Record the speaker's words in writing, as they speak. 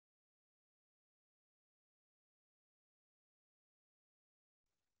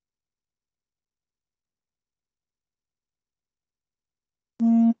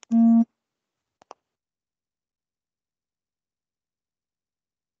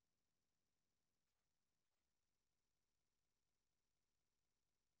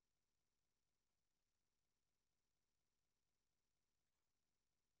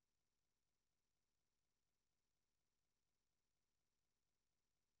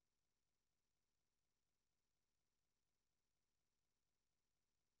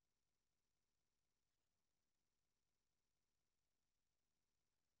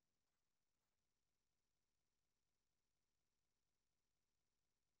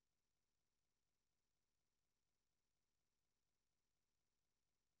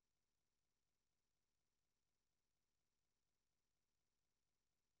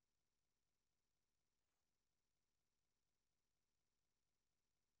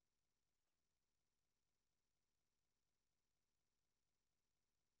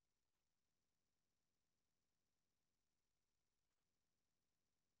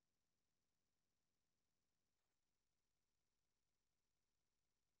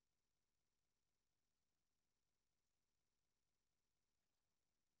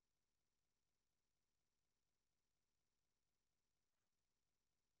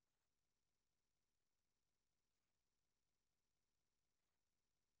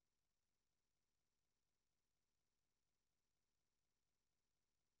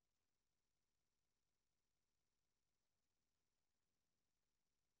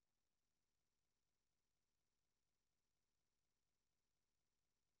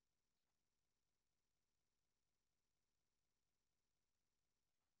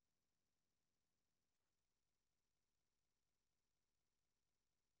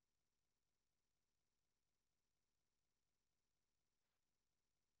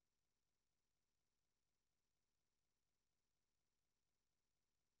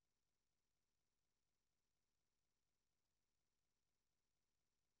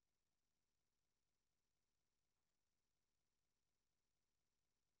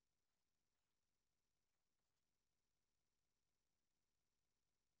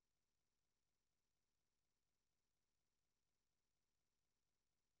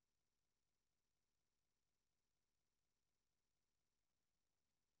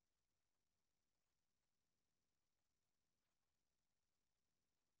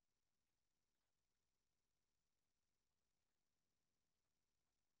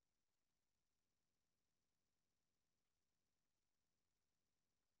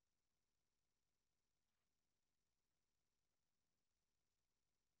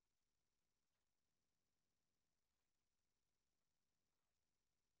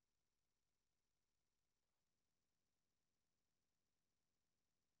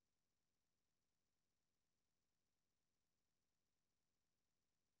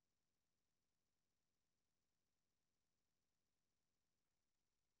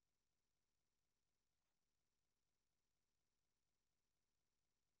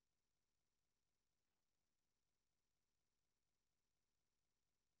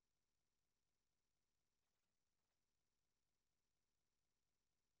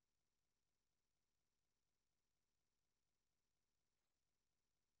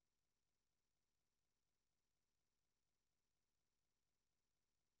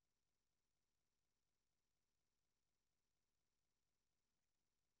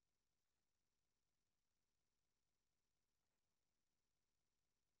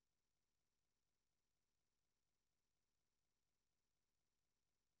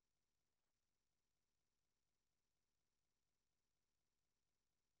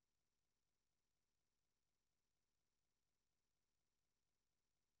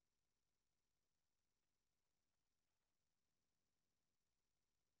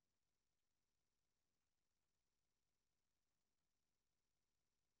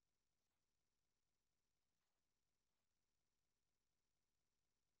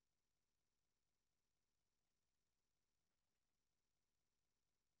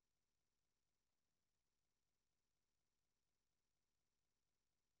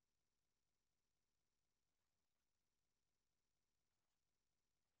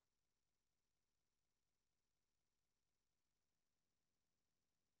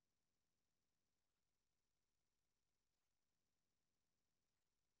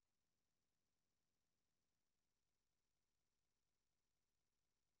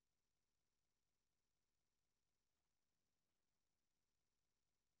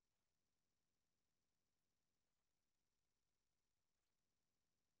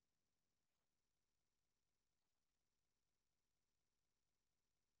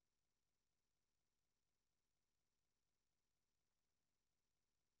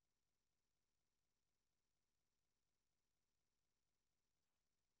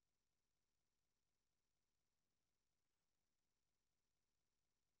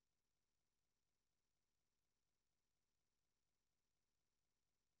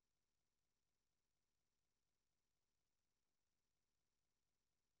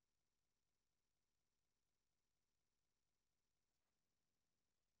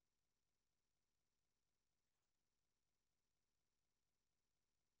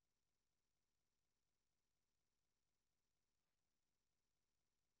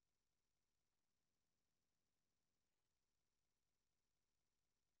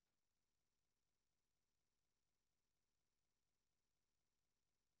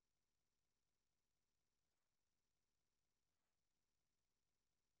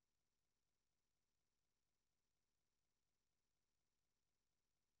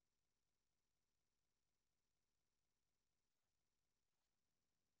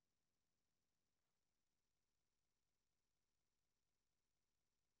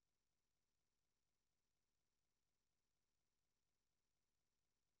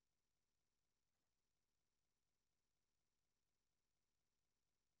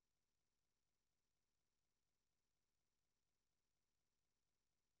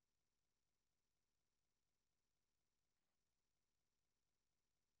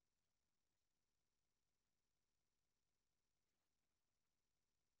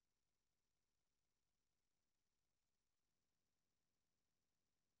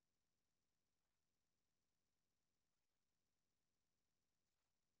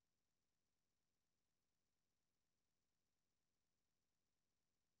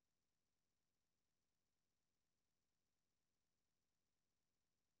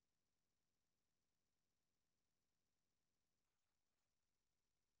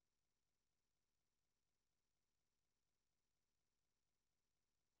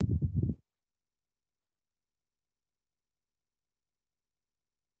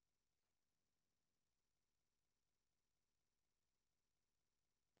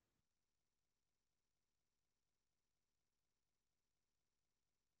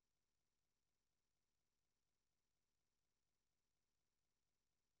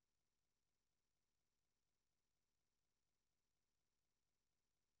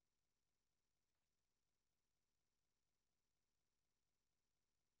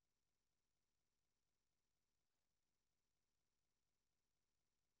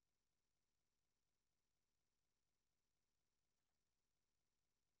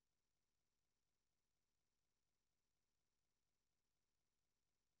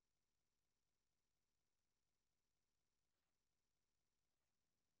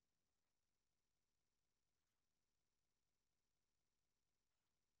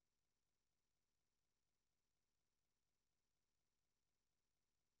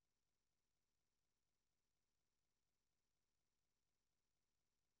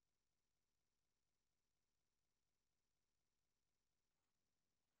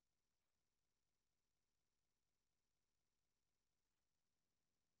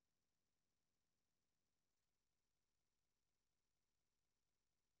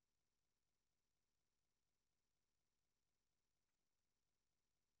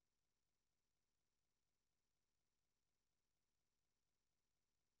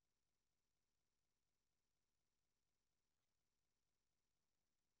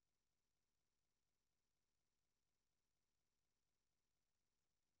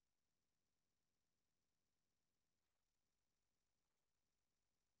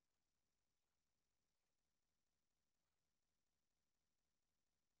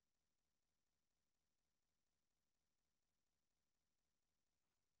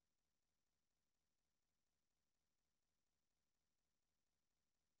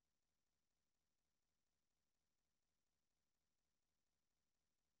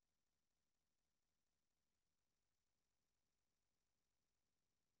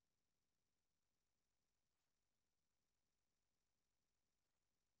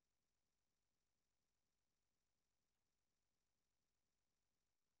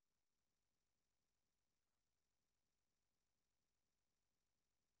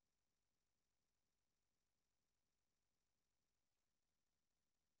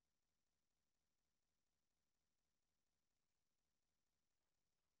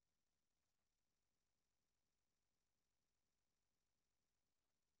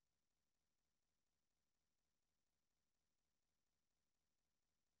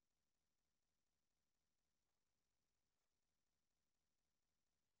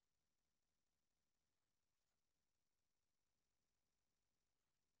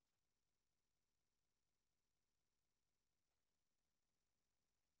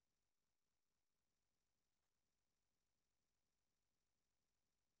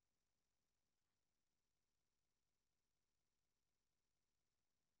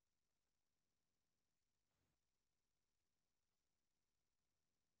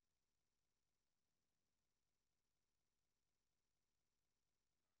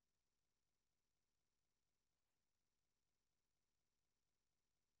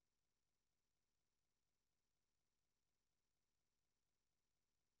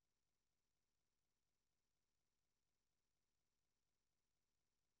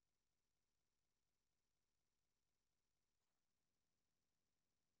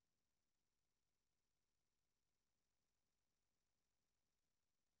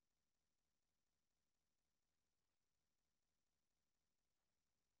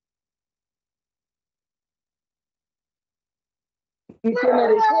Tiene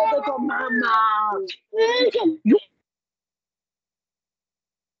respeto, mamá.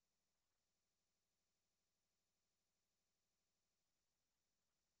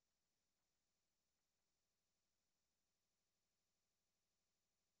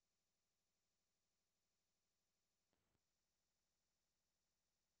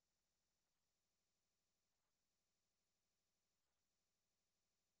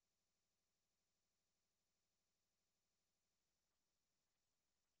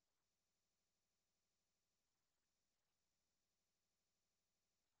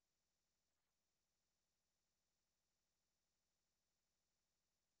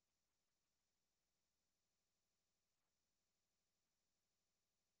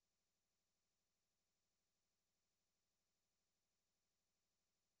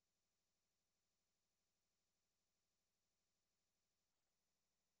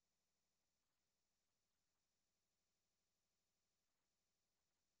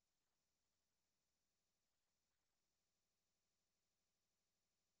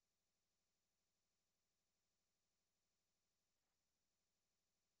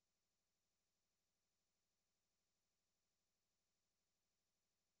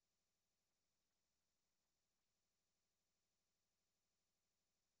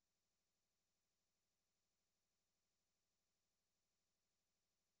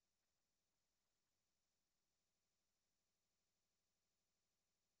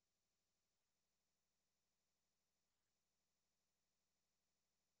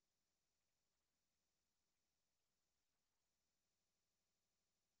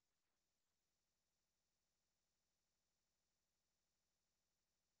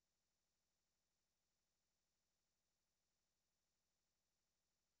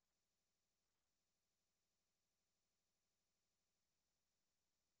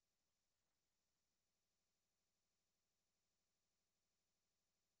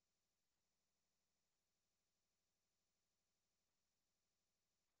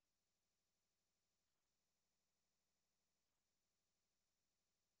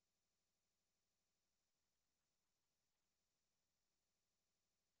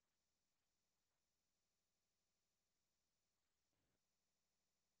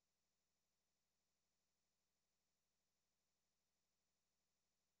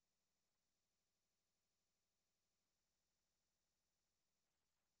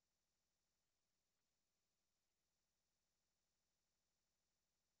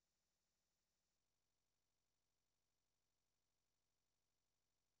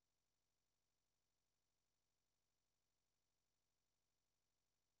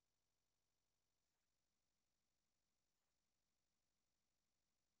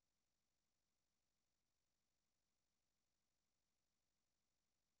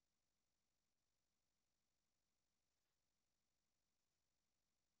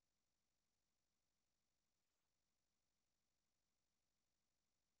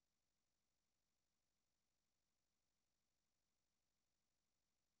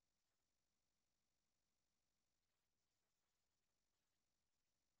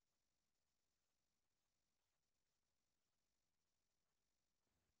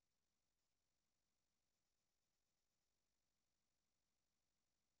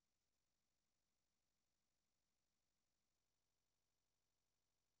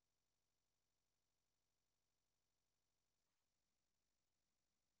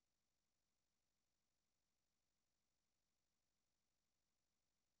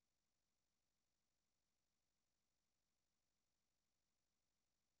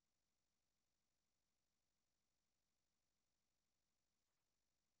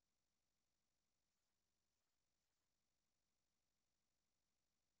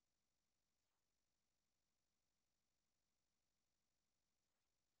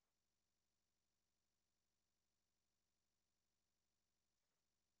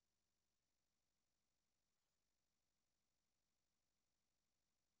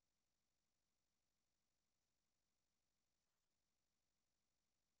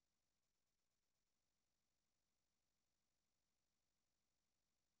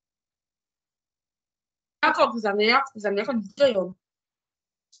 Jakob, vous avez fait du crayon.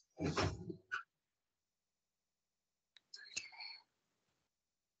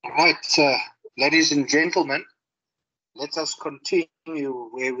 Right, ladies and gentlemen, let us continue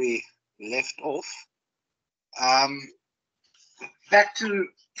where we left off. Um, Back to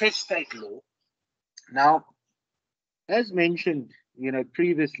state law. Now, as mentioned,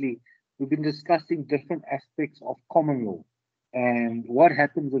 previously, we've been discussing different aspects of common law and what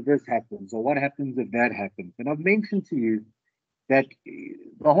happens if this happens or what happens if that happens. And I've mentioned to you that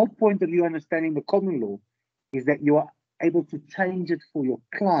the whole point of you understanding the common law is that you are able to change it for your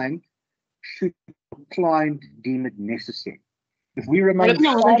client should your client deem it necessary. If we remain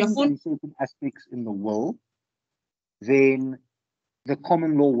silent on certain aspects in the will, then the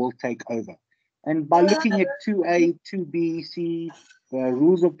common law will take over. And by looking at 2A, 2B, C, the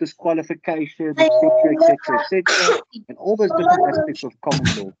rules of disqualification, etc., and all those different aspects of common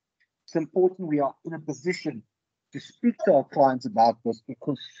law, it's important we are in a position to speak to our clients about this,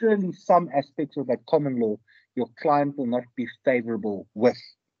 because surely some aspects of that common law your client will not be favorable with.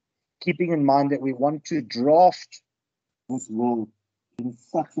 Keeping in mind that we want to draft this will in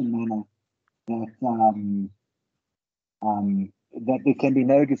such a manner that that there can be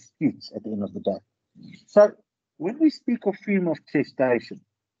no disputes at the end of the day. So when we speak of freedom of testation,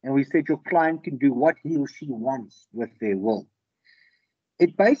 and we said your client can do what he or she wants with their will,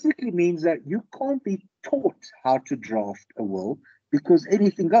 it basically means that you can't be taught how to draft a will, because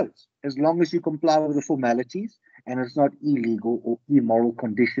anything goes, as long as you comply with the formalities and it's not illegal or immoral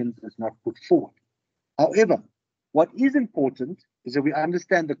conditions is not put forward. However, what is important is that we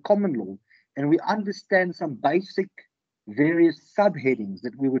understand the common law and we understand some basic various subheadings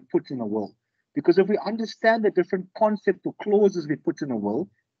that we would put in a will. Because if we understand the different concepts or clauses we put in a will,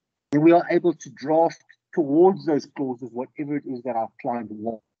 then we are able to draft towards those clauses whatever it is that our client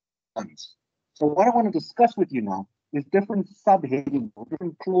wants. So what I want to discuss with you now is different subheadings or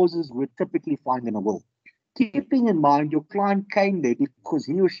different clauses we typically find in a will. Keeping in mind your client came there because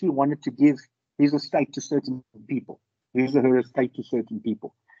he or she wanted to give his estate to certain people, his or her estate to certain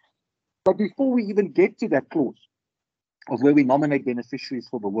people. But before we even get to that clause of where we nominate beneficiaries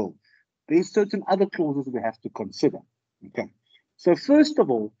for the will, there's certain other clauses we have to consider. Okay. So first of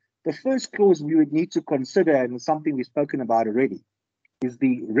all, the first clause we would need to consider, and it's something we've spoken about already, is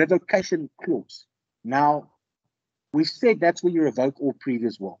the revocation clause. Now, we said that's where you revoke all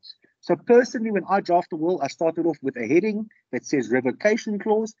previous wills. So personally, when I draft a will, I started off with a heading that says revocation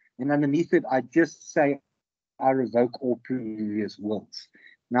clause, and underneath it, I just say I revoke all previous wills.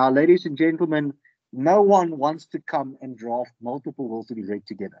 Now, ladies and gentlemen, no one wants to come and draft multiple wills to be read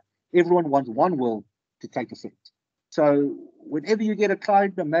together. Everyone wants one will to take effect. So whenever you get a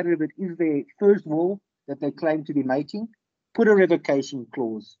client, no matter if it is their first will that they claim to be making, put a revocation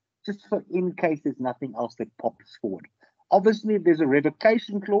clause, just for in case there's nothing else that pops forward. Obviously, if there's a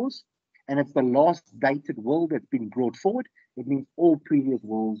revocation clause and it's the last dated will that's been brought forward, it means all previous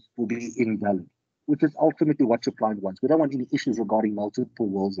wills will be invalid, which is ultimately what your client wants. We don't want any issues regarding multiple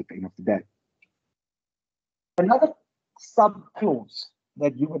wills at the end of the day. Another sub-clause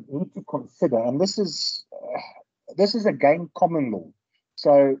that you would need to consider, and this is again common law.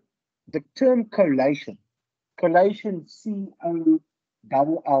 So the term collation, C-O-L-L-A-T-I-O-N.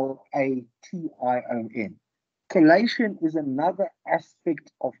 Collation is another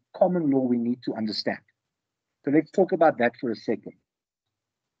aspect of common law we need to understand. So let's talk about that for a second.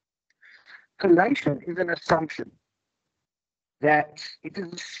 Collation is an assumption that it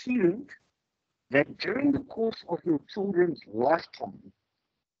is assumed that during the course of your children's lifetime,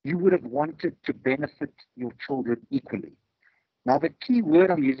 you would have wanted to benefit your children equally. Now, the key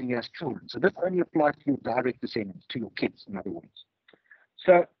word I'm using here is children. So this only applies to your direct descendants, to your kids, in other words.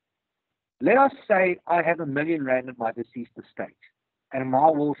 So let us say I have R1 million in my deceased estate, and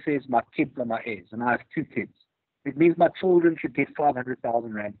my will says my kids are my heirs, and I have 2 kids. It means my children should get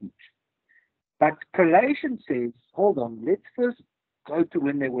 500,000 Rand each. But collation says, hold on, let's first go to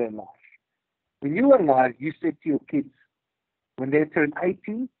when they were alive. When you were alive, you said to your kids, when they turn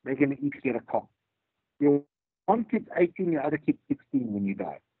 18, they're going to each get a car. Your one kid's 18, your other kid's 16 when you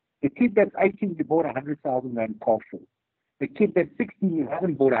die. The kid that's 18, you bought 100,000 Rand car for. The kid that's 16, you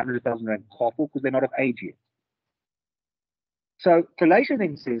haven't bought 100,000 Rand car for because they're not of age yet. So collation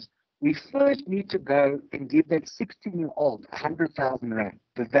then says, we first need to go and give that 16-year-old 100,000 Rand,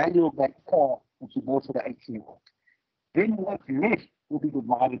 the value of that car that you bought for the 18-year-old. Then what's left will be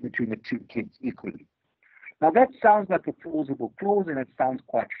divided between the 2 kids equally. Now that sounds like a plausible clause and it sounds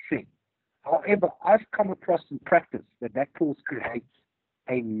quite fair. However, I've come across in practice that clause creates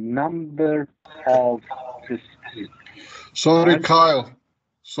a number of disputes. Sorry, Kyle.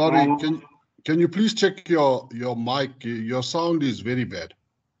 Sorry, can you please check your mic? Your sound is very bad.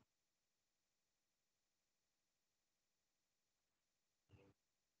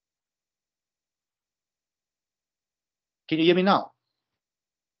 Can you hear me now?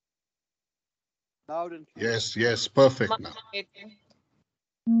 Yes, perfect now.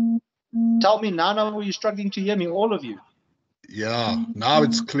 Tell me now, are you struggling to hear me, all of you? Yeah, now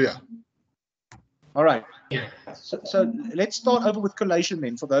it's clear. All right. So let's start over with collation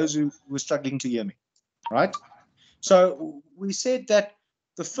then, for those who were struggling to hear me. Right? So we said that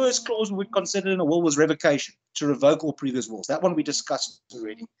the first clause we considered in a will was revocation. to revoke all previous wills. That one we discussed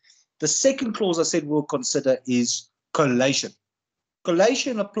already. The second clause I said we'll consider is collation.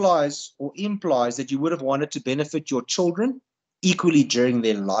 Collation applies or implies that you would have wanted to benefit your children equally during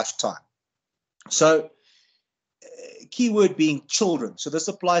their lifetime. So, keyword being children. So this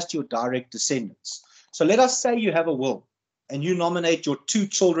applies to your direct descendants. So let us say you have a will and you nominate your 2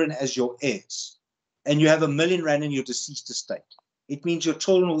 children as your heirs, and you have R1 million in your deceased estate. It means your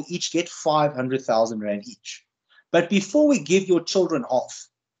children will each get 500,000 Rand each. But before we give your children half,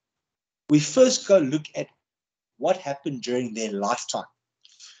 we first go look at what happened during their lifetime.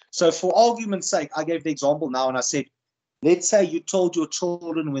 So for argument's sake, I gave the example now and I said, let's say you told your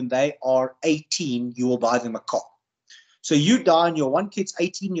children when they are 18, you will buy them a car. So you die and your one kid's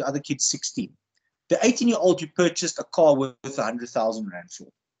 18, your other kid's 16. The 18-year-old you purchased a car worth 100,000 Rand for.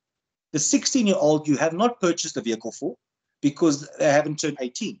 The 16-year-old you have not purchased a vehicle for because they haven't turned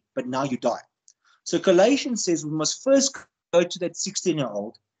 18, but now you die. So collation says we must first go to that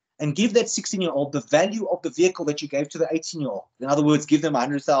 16-year-old and give that 16-year-old the value of the vehicle that you gave to the 18-year-old. In other words, give them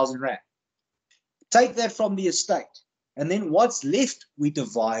 100,000 Rand. Take that from the estate, and then what's left we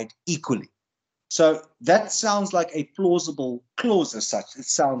divide equally. So that sounds like a plausible clause as such. It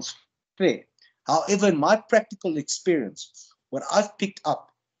sounds fair. However, in my practical experience, what I've picked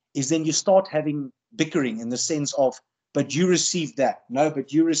up is then you start having bickering in the sense of, but you received that. No,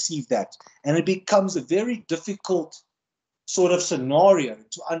 but you received that. And it becomes a very difficult sort of scenario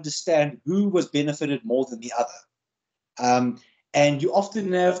to understand who was benefited more than the other. And you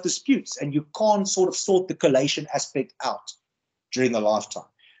often have disputes and you can't sort of sort the collation aspect out during a lifetime.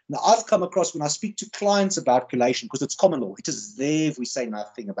 Now, I've come across when I speak to clients about collation, because it's common law, it is there if we say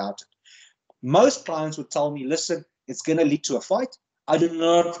nothing about it. Most clients would tell me, listen, it's going to lead to a fight. I do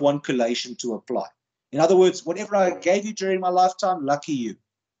not want collation to apply. In other words, whatever I gave you during my lifetime, lucky you.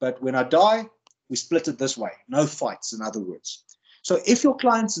 But when I die, we split it this way. No fights, in other words. So if your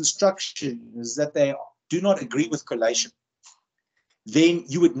client's instruction is that they do not agree with collation, then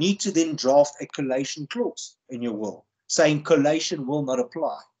you would need to then draft a collation clause in your will, saying collation will not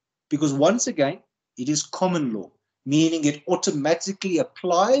apply. Because once again, it is common law, meaning it automatically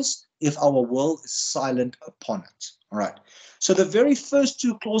applies if our will is silent upon it. All right. So the very first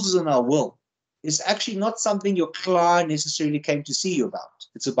 2 clauses in our will is actually not something your client necessarily came to see you about.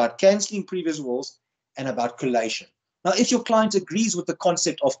 It's about cancelling previous wills and about collation. Now, if your client agrees with the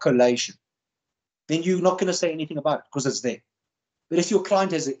concept of collation, then you're not going to say anything about it because it's there. But if your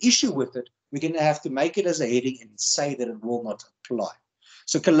client has an issue with it, we're going to have to make it as a heading and say that it will not apply.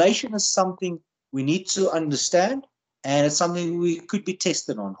 So collation is something we need to understand, and it's something we could be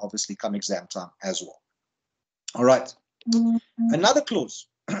tested on, obviously, come exam time as well. All right. Another clause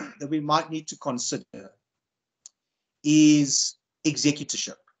that we might need to consider is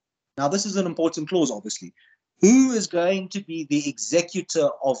executorship. Now, this is an important clause, obviously. Who is going to be the executor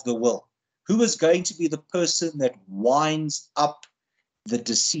of the will? Who is going to be the person that winds up the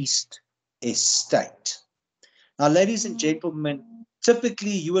deceased estate? Now, ladies and gentlemen,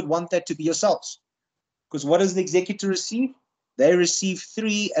 typically you would want that to be yourselves. Because what does the executor receive? They receive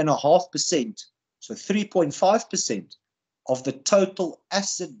 3.5%, so 3.5% of the total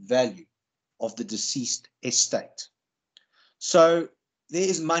asset value of the deceased estate. So there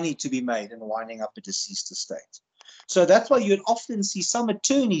is money to be made in winding up a deceased estate. So that's why you'd often see some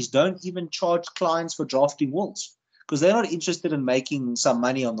attorneys don't even charge clients for drafting wills, because they're not interested in making some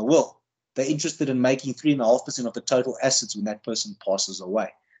money on the will. They're interested in making 3.5% of the total assets when that person passes away.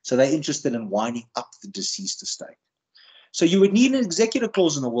 So they're interested in winding up the deceased estate. So you would need an executor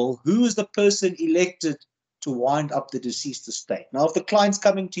clause in the will. Who is the person elected to wind up the deceased estate? Now, if the client's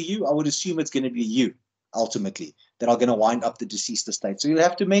coming to you, I would assume it's going to be you, ultimately, that are going to wind up the deceased estate. So you'll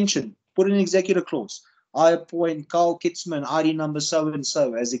have to mention, put an executor clause. I appoint Carl Kitzman, ID number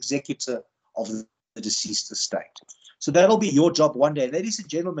so-and-so, as executor of the deceased estate. So that'll be your job one day. Ladies and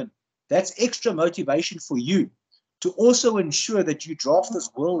gentlemen, that's extra motivation for you to also ensure that you draft this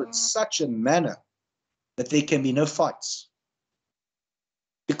will in such a manner that there can be no fights.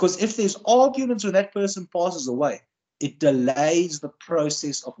 Because if there's arguments when that person passes away, it delays the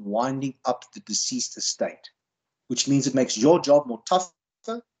process of winding up the deceased estate, which means it makes your job more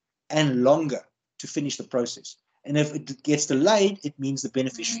tougher and longer to finish the process. And if it gets delayed, it means the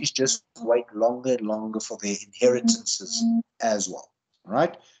beneficiaries just wait longer and longer for their inheritances as well. All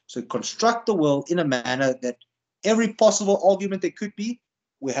right? So construct the will in a manner that every possible argument there could be,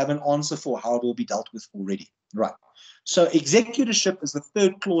 we have an answer for how it will be dealt with already. Right. So executorship is the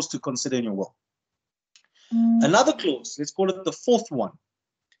third clause to consider in your will. Another clause, let's call it the fourth one,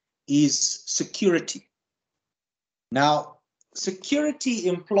 is security. Now, security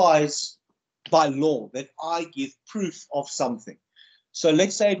implies by law that I give proof of something. So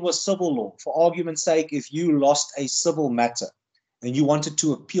let's say it was civil law. For argument's sake, if you lost a civil matter and you wanted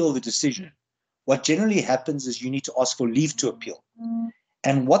to appeal the decision, what generally happens is you need to ask for leave to appeal.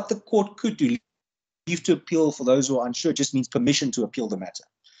 And what the court could do, leave to appeal, for those who are unsure, just means permission to appeal the matter.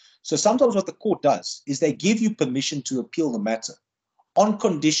 So sometimes what the court does is they give you permission to appeal the matter on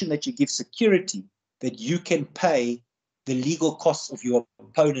condition that you give security that you can pay the legal costs of your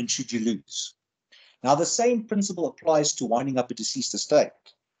opponent should you lose. Now, the same principle applies to winding up a deceased estate.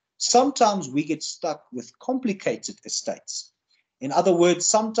 Sometimes we get stuck with complicated estates. In other words,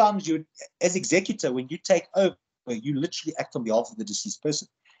 sometimes you, as executor, when you take over, you literally act on behalf of the deceased person.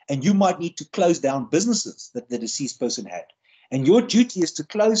 And you might need to close down businesses that the deceased person had. And your duty is to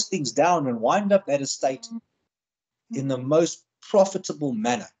close things down and wind up that estate in the most profitable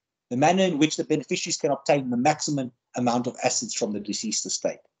manner, the manner in which the beneficiaries can obtain the maximum amount of assets from the deceased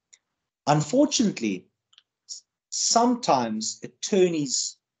estate. Unfortunately, sometimes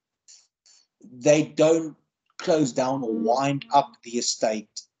attorneys, they don't close down or wind up the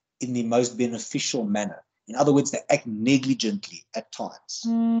estate in the most beneficial manner. In other words, they act negligently at times.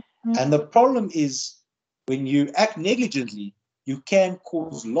 And the problem is when you act negligently, you can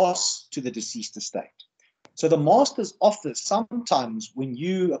cause loss to the deceased estate. So the master's office, sometimes when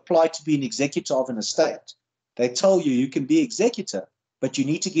you apply to be an executor of an estate, they tell you you can be executor, but you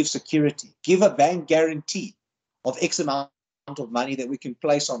need to give security, give a bank guarantee of X amount of money that we can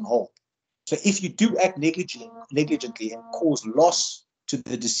place on hold. So if you do act negligently and cause loss to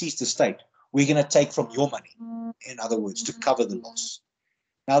the deceased estate, we're going to take from your money, in other words, to cover the loss.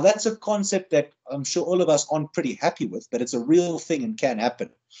 Now, that's a concept that I'm sure all of us aren't pretty happy with, but it's a real thing and can happen.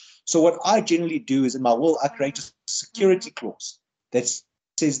 So what I generally do is in my will, I create a security clause that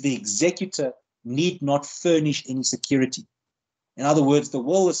says the executor need not furnish any security. In other words, the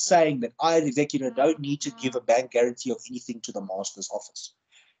will is saying that I, the executor, don't need to give a bank guarantee of anything to the master's office.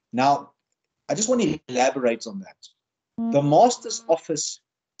 Now, I just want to elaborate on that. The master's office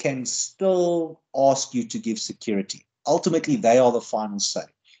can still ask you to give security. Ultimately, they are the final say.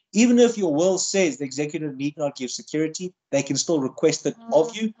 Even if your will says the executor need not give security, they can still request it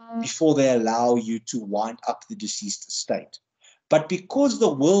of you before they allow you to wind up the deceased estate. But because the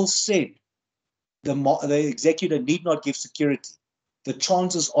will said the executor need not give security, the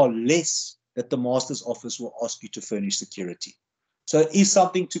chances are less that the master's office will ask you to furnish security. So it is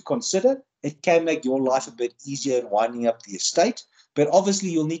something to consider. It can make your life a bit easier in winding up the estate, but obviously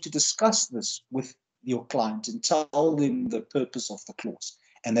you'll need to discuss this with your client and tell them the purpose of the clause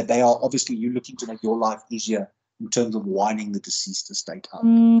and that they are obviously you looking to make your life easier in terms of winding the deceased estate up.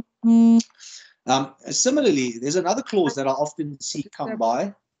 Similarly, there's another clause that I often see come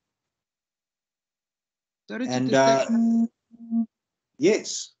by. Sorry to And disturb.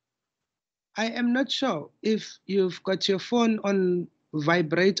 yes. I am not sure if you've got your phone on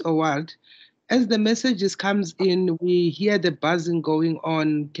vibrate or what. As the messages comes in, we hear the buzzing going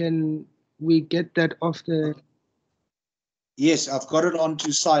on. Can we get that off the... Yes, I've got it on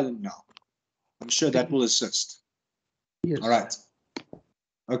to silent now. I'm sure that will assist. Yes. All right.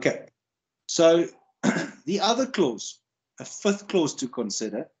 Okay. So the other clause, a fifth clause to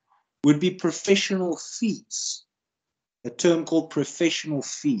consider, would be professional fees, a term called professional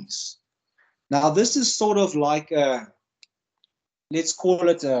fees. Now, this is sort of like let's call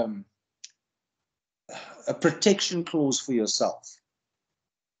it a protection clause for yourself.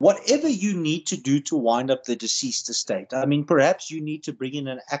 Whatever you need to do to wind up the deceased estate, I mean, perhaps you need to bring in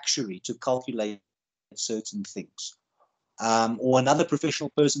an actuary to calculate certain things, or another professional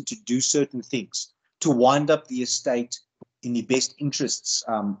person to do certain things to wind up the estate in the best interests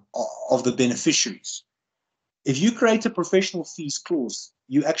of the beneficiaries. If you create a professional fees clause,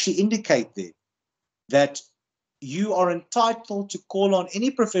 you actually indicate there that you are entitled to call on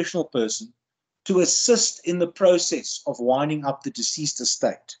any professional person to assist in the process of winding up the deceased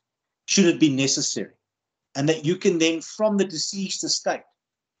estate, should it be necessary, and that you can then, from the deceased estate,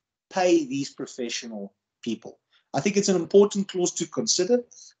 pay these professional people. I think it's an important clause to consider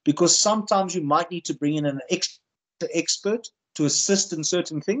because sometimes you might need to bring in an extra expert to assist in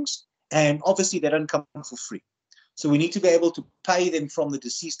certain things, and obviously they don't come for free. So we need to be able to pay them from the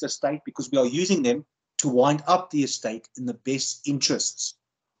deceased estate because we are using them to wind up the estate in the best interests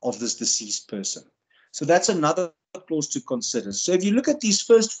of this deceased person. So that's another clause to consider. So if you look at these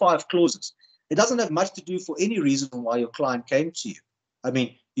first 5 clauses, it doesn't have much to do for any reason why your client came to you. I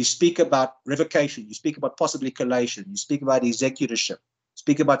mean, you speak about revocation, you speak about possibly collation, you speak about executorship, you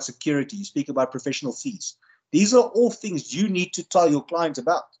speak about security, you speak about professional fees. These are all things you need to tell your client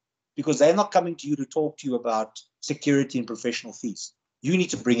about because they're not coming to you to talk to you about security and professional fees. You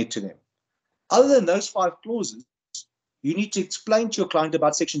need to bring it to them. Other than those 5 clauses, you need to explain to your client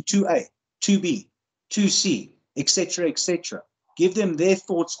about section 2A, 2B, 2C, etc., etc. Give them their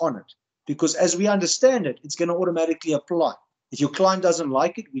thoughts on it, because as we understand it, it's going to automatically apply. If your client doesn't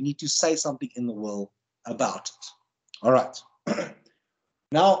like it, we need to say something in the will about it. All right.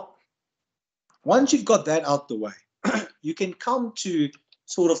 Now, once you've got that out the way, you can come to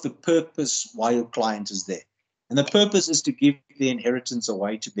sort of the purpose why your client is there. And the purpose is to give the inheritance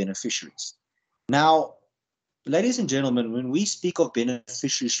away to beneficiaries. Now, ladies and gentlemen, when we speak of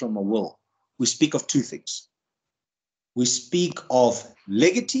beneficiaries from a will, we speak of 2 things. We speak of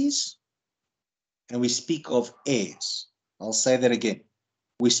legatees and we speak of heirs. I'll say that again.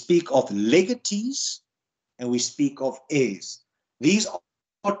 We speak of legatees and we speak of heirs. These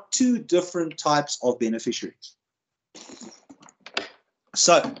are 2 different types of beneficiaries.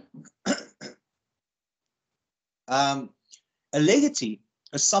 So, a legatee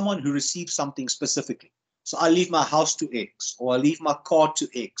is someone who receives something specifically. So I leave my house to X, or I leave my car to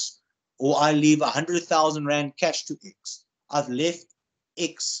X, or I leave 100,000 Rand cash to X. I've left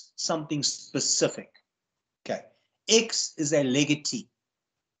X something specific. Okay. X is a legatee.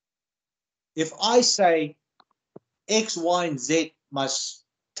 If I say X, Y, and Z must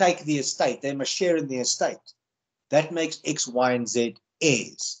take the estate, they must share in the estate, that makes X, Y, and Z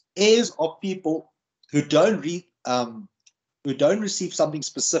heirs. Heirs are people who don't receive something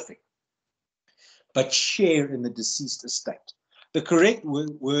specific, but share in the deceased estate. The correct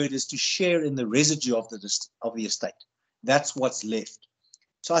word is to share in the residue of the estate. That's what's left.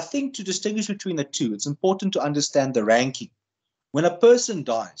 So I think to distinguish between the 2, it's important to understand the ranking. When a person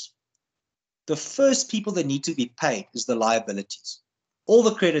dies, the first people that need to be paid is the liabilities. All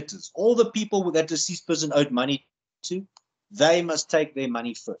the creditors, all the people that deceased person owed money to, they must take their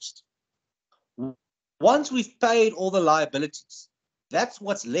money first. Once we've paid all the liabilities, that's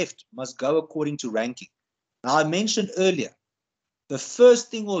what's left must go according to ranking. Now, I mentioned earlier, the first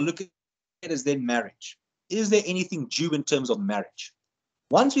thing we'll look at is then marriage. Is there anything due in terms of marriage?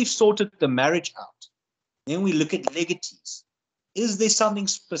 Once we've sorted the marriage out, then we look at legatees. Is there something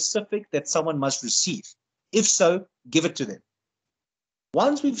specific that someone must receive? If so, give it to them.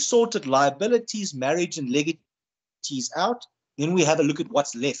 Once we've sorted liabilities, marriage, and legatees out, then we have a look at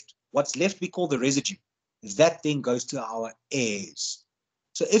what's left. What's left we call the residue. That then goes to our heirs.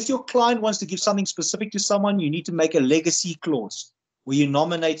 So if your client wants to give something specific to someone, you need to make a legacy clause where you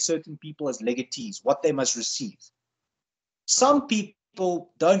nominate certain people as legatees, what they must receive. Some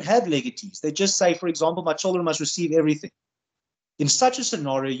people don't have legatees. They just say, for example, my children must receive everything. In such a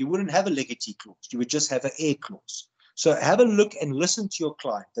scenario, you wouldn't have a legatee clause. You would just have an heir clause. So have a look and listen to your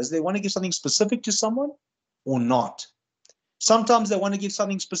client. Does they want to give something specific to someone or not? Sometimes they want to give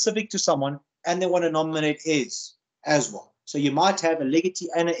something specific to someone and they want to nominate heirs as well. So you might have a legatee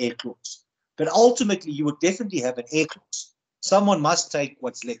and an heir clause. But ultimately, you would definitely have an heir clause. Someone must take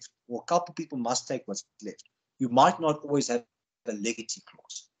what's left, or a couple of people must take what's left. You might not always have a legatee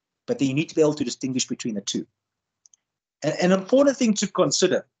clause, but then you need to be able to distinguish between the 2. And an important thing to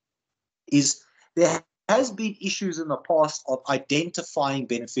consider is there has been issues in the past of identifying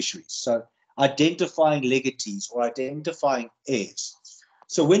beneficiaries. So identifying legatees or identifying heirs.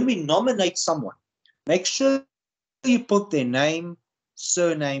 So when we nominate someone, make sure you put their name,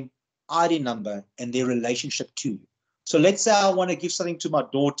 surname, ID number, and their relationship to you. So let's say I want to give something to my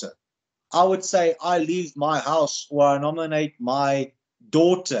daughter. I would say I leave my house or I nominate my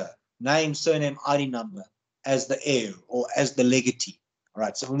daughter, name, surname, ID number as the heir or as the legatee. All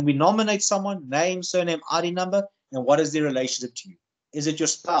right. So when we nominate someone, name, surname, ID number, and what is their relationship to you? Is it your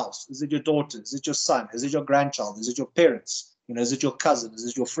spouse? Is it your daughter? Is it your son? Is it your grandchild? Is it your parents? Is it your cousin? Is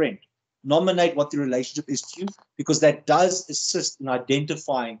it your friend? Nominate what the relationship is to you, because that does assist in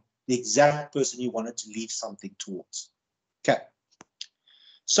identifying the exact person you wanted to leave something towards. Okay.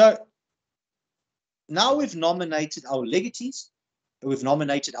 So now we've nominated our legatees and we've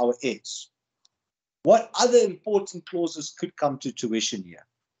nominated our heirs. What other important clauses could come to tuition here?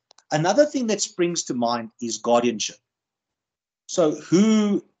 Another thing that springs to mind is guardianship. So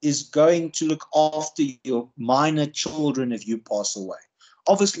who is going to look after your minor children if you pass away?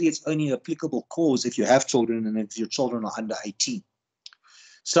 Obviously, it's only an applicable clause if you have children and if your children are under 18.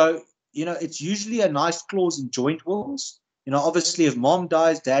 So, it's usually a nice clause in joint wills. Obviously, if mom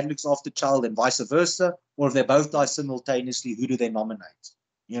dies, dad looks after the child and vice versa. Or if they both die simultaneously, who do they nominate?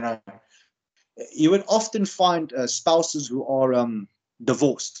 You would often find spouses who are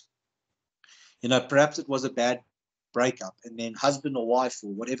divorced. Perhaps it was a bad breakup, and then husband or wife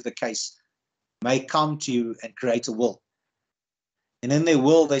or whatever the case may come to you and create a will. And in their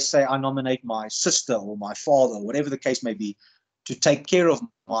will, they say, I nominate my sister or my father, whatever the case may be, to take care of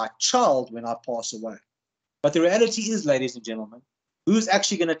my child when I pass away. But the reality is, ladies and gentlemen, who's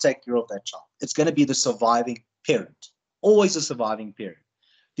actually going to take care of that child? It's going to be the surviving parent, always a surviving parent.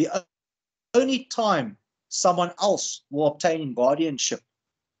 The only time someone else will obtain guardianship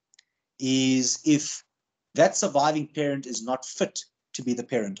is if that surviving parent is not fit to be the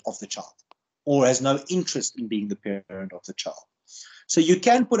parent of the child or has no interest in being the parent of the child. So you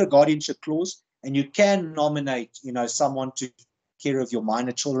can put a guardianship clause and you can nominate, someone to take care of your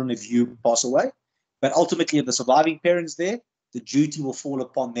minor children if you pass away. But ultimately, if the surviving parent's there, the duty will fall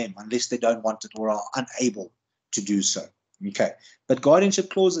upon them unless they don't want it or are unable to do so. Okay. But guardianship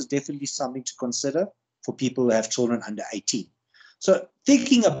clause is definitely something to consider for people who have children under 18. So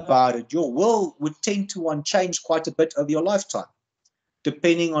thinking about it, your will would tend to change quite a bit over your lifetime,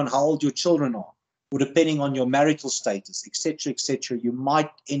 depending on how old your children are, or depending on your marital status, etc., etc. You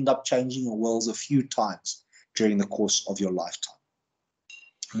might end up changing your wills a few times during the course of your lifetime.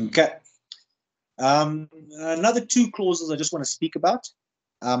 Okay. Another two clauses I just want to speak about.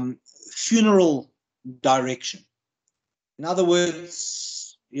 Funeral direction. In other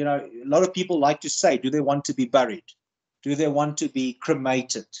words, a lot of people like to say, do they want to be buried? Do they want to be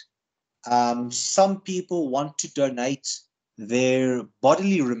cremated? Some people want to donate their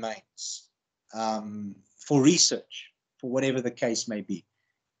bodily remains for research, for whatever the case may be.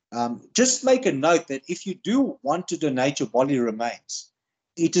 Just make a note that if you do want to donate your bodily remains,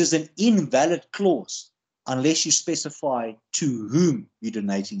 it is an invalid clause unless you specify to whom you're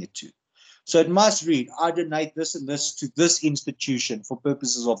donating it to. So it must read, I donate this and this to this institution for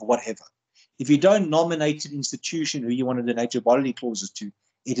purposes of whatever. If you don't nominate an institution who you want to donate your bodily clauses to,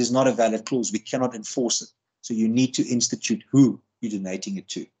 it is not a valid clause. We cannot enforce it. So you need to institute who you're donating it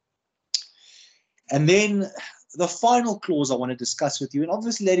to. And then the final clause I want to discuss with you, and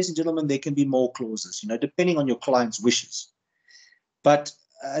obviously, ladies and gentlemen, there can be more clauses, depending on your client's wishes. But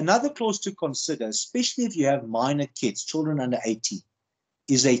another clause to consider, especially if you have minor kids, children under 18,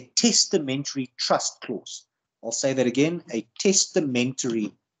 is a testamentary trust clause. I'll say that again, a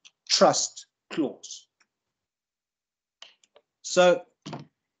testamentary trust clause. So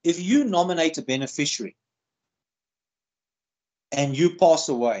if you nominate a beneficiary and you pass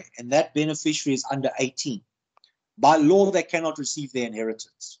away and that beneficiary is under 18, by law, they cannot receive their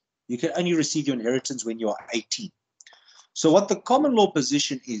inheritance. You can only receive your inheritance when you are 18. So what the common law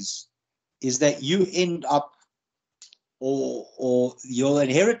position is that you end up, or your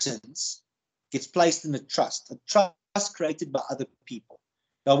inheritance gets placed in a trust created by other people.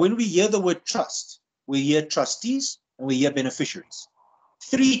 Now, when we hear the word trust, we hear trustees and we hear beneficiaries.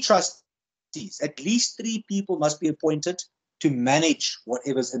 3 trustees, at least 3 people must be appointed to manage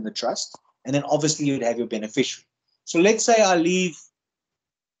whatever's in the trust. And then obviously you'd have your beneficiary. So let's say I leave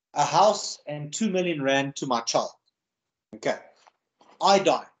a house and 2 million rand to my child. Okay. I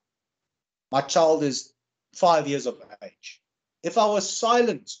die. My child is 5 years of age. If I was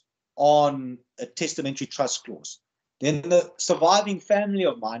silent on a testamentary trust clause, then the surviving family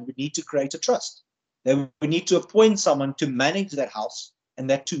of mine would need to create a trust. They would need to appoint someone to manage that house and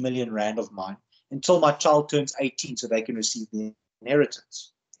that 2 million rand of mine until my child turns 18 so they can receive the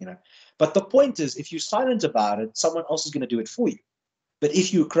inheritance. But the point is, if you're silent about it, someone else is going to do it for you. But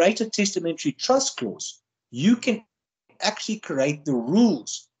if you create a testamentary trust clause, you can actually create the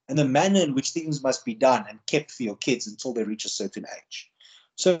rules and the manner in which things must be done and kept for your kids until they reach a certain age.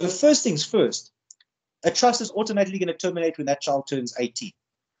 So the first things first, a trust is automatically going to terminate when that child turns 18.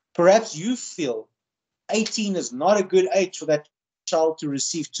 Perhaps you feel 18 is not a good age for that child to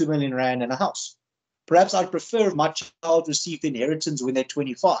receive 2 million rand in a house. Perhaps I'd prefer my child receive the inheritance when they're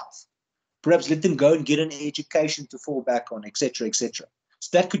 25. Perhaps let them go and get an education to fall back on, etc., etc.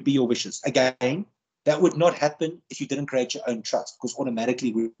 So that could be your wishes. Again, that would not happen if you didn't create your own trust, because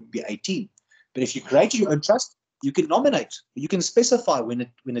automatically we would be 18. But if you create your own trust, you can nominate. You can specify when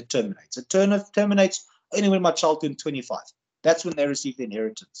it terminates. It terminates only when my child turns 25. That's when they receive the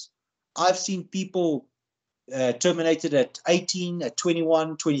inheritance. I've seen people terminated at 18, at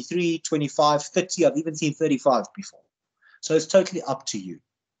 21, 23, 25, 30. I've even seen 35 before. So it's totally up to you.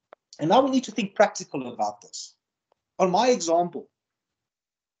 And now we need to think practical about this. On my example,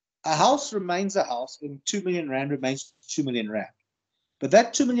 a house remains a house and 2 million rand remains 2 million rand. But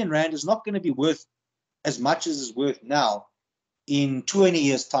that 2 million rand is not going to be worth as much as it's worth now in 20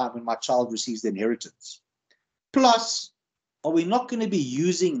 years' time when my child receives the inheritance. Plus, are we not going to be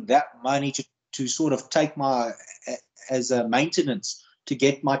using that money to sort of take as a maintenance to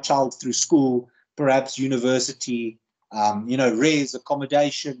get my child through school, perhaps university, res,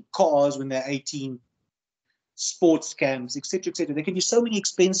 accommodation, cars when they're 18, sports camps, etc., etc. There can be so many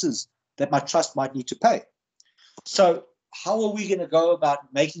expenses that my trust might need to pay. So how are we going to go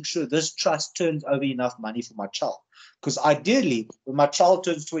about making sure this trust turns over enough money for my child? Because ideally, when my child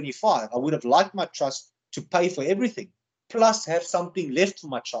turns 25, I would have liked my trust to pay for everything, plus have something left for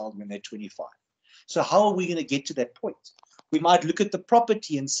my child when they're 25. So how are we going to get to that point? We might look at the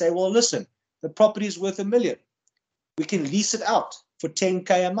property and say, well, listen, the property is worth $1 million. We can lease it out for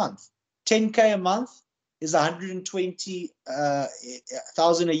 10K a month. 10K a month is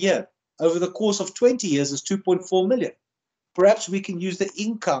 120,000 a year. Over the course of 20 years is 2.4 million. Perhaps we can use the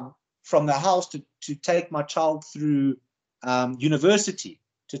income from the house to take my child through university,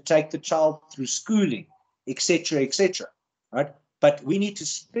 to take the child through schooling, etc., right? But we need to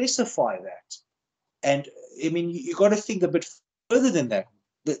specify that. And I mean, you got to think a bit further than that.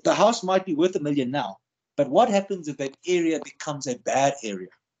 The house might be worth $1 million now, but what happens if that area becomes a bad area?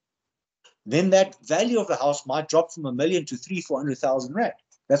 Then that value of the house might drop from $1 million to 300,000-400,000 rand.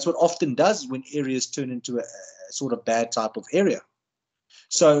 That's what often does when areas turn into a sort of bad type of area.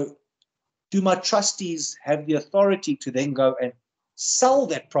 So do my trustees have the authority to then go and sell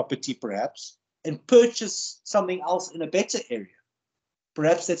that property perhaps and purchase something else in a better area?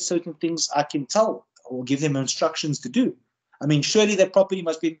 Perhaps that's certain things I can tell or give them instructions to do. I mean, surely that property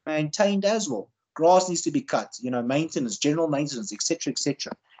must be maintained as well. Grass needs to be cut, maintenance, general maintenance, etc.,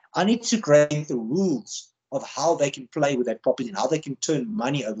 etc. I need to create the rules of how they can play with that property and how they can turn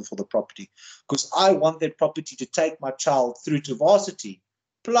money over for the property. Because I want that property to take my child through to varsity.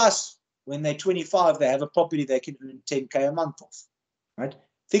 Plus, when they're 25, they have a property they can earn 10K a month off. Right?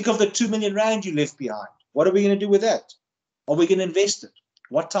 Think of the 2 million rand you left behind. What are we going to do with that? Are we going to invest it?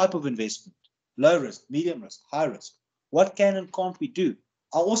 What type of investment? Low risk, medium risk, high risk. What can and can't we do?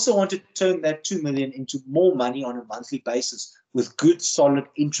 I also want to turn that 2 million into more money on a monthly basis with good, solid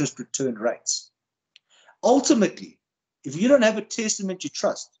interest return rates. Ultimately, if you don't have a testament you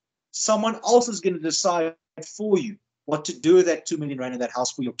trust, someone else is going to decide for you what to do with that 2 million rand in that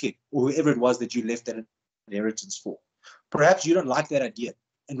house for your kid or whoever it was that you left that inheritance for. Perhaps you don't like that idea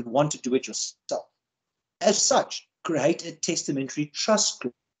and would want to do it yourself. As such, create a testamentary trust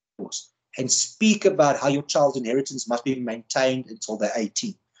clause and speak about how your child's inheritance must be maintained until they're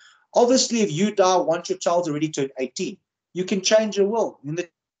 18. Obviously, if you die once your child's already turned 18, you can change your will. And the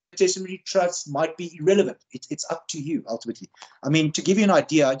testamentary trust might be irrelevant. It's up to you, ultimately. I mean, to give you an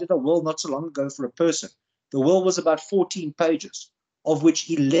idea, I did a will not so long ago for a person. The will was about 14 pages, of which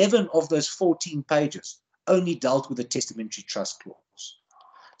 11 of those 14 pages only dealt with the testamentary trust clause.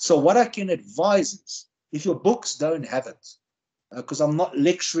 So what I can advise is, if your books don't have it, because I'm not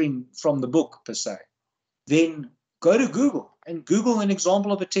lecturing from the book per se, then go to Google and Google an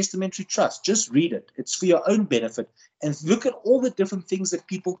example of a testamentary trust. Just read it. It's for your own benefit. And look at all the different things that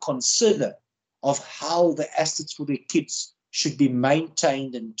people consider of how the assets for their kids should be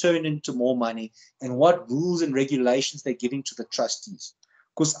maintained and turned into more money and what rules and regulations they're giving to the trustees.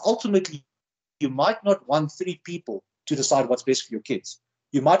 Because ultimately, you might not want 3 people to decide what's best for your kids.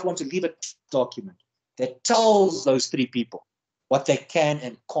 You might want to leave a document that tells those 3 people what they can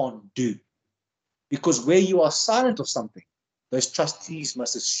and can't do. Because where you are silent of something, those trustees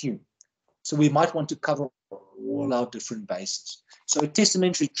must assume. So we might want to cover all our different bases. So a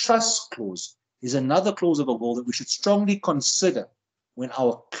testamentary trust clause is another clause of a will that we should strongly consider when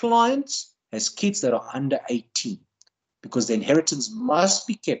our client has kids that are under 18, because the inheritance must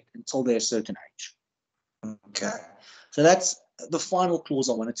be kept until they're a certain age. Okay. So that's the final clause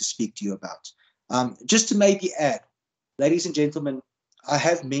I wanted to speak to you about. Just to maybe add, ladies and gentlemen, I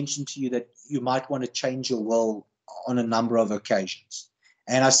have mentioned to you that you might want to change your will on a number of occasions.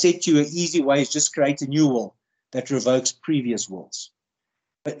 And I said to you, an easy way is just create a new will that revokes previous wills.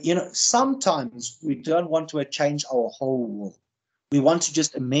 But, sometimes we don't want to change our whole will. We want to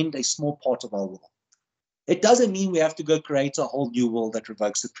just amend a small part of our will. It doesn't mean we have to go create a whole new will that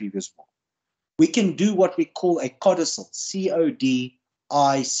revokes the previous will. We can do what we call a codicil, C-O-D-I-C-A-L,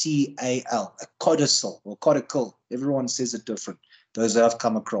 a codicil or codicil. Everyone says it different, those that I've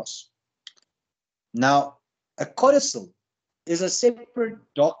come across. Now, a codicil is a separate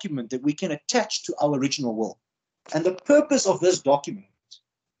document that we can attach to our original will. And the purpose of this document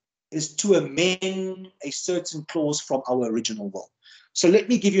is to amend a certain clause from our original will. So let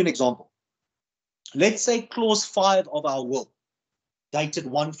me give you an example. Let's say clause 5 of our will, dated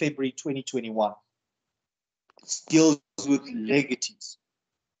 1 February 2021, deals with legatees.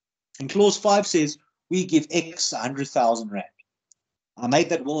 And clause 5 says, we give X 100,000 rand. I made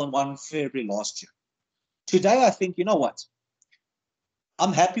that will on 1 February last year. Today, I think, you know what?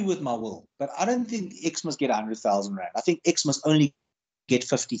 I'm happy with my will, but I don't think X must get 100,000 rand. I think X must only get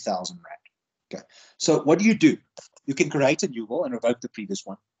 50,000 rand. Okay. So what do? You can create a new will and revoke the previous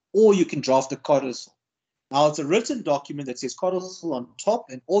one, or you can draft a codicil. Now, it's a written document that says codicil on top,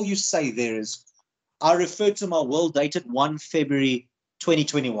 and all you say there is, I refer to my will dated 1 February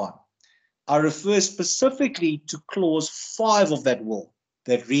 2021. I refer specifically to clause 5 of that will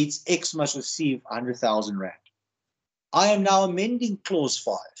that reads X must receive 100,000 Rand. I am now amending clause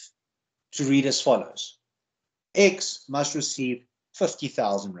 5 to read as follows. X must receive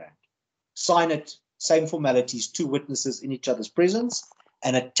 50,000 Rand. Sign it, same formalities, 2 witnesses in each other's presence,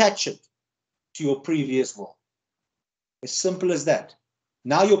 and attach it to your previous will. As simple as that.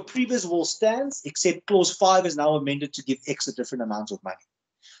 Now your previous will stands, except clause 5 is now amended to give X a different amount of money.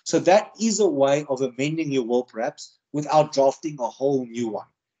 So that is a way of amending your will, perhaps, without drafting a whole new one.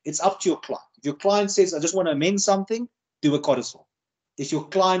 It's up to your client. If your client says, I just want to amend something, do a codicil. If your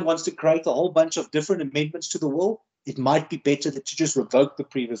client wants to create a whole bunch of different amendments to the will, it might be better that you just revoke the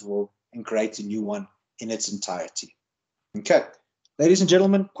previous will and create a new one in its entirety. Okay. Ladies and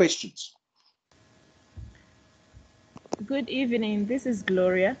gentlemen, questions? Good evening. This is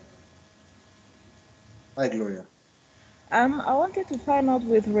Gloria. Hi, Gloria. I wanted to find out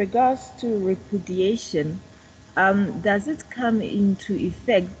with regards to repudiation, does it come into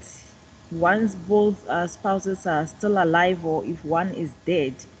effect once both spouses are still alive, or if one is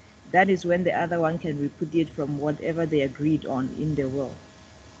dead, that is when the other one can repudiate from whatever they agreed on in the will?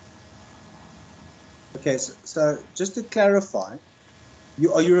 Okay, so just to clarify,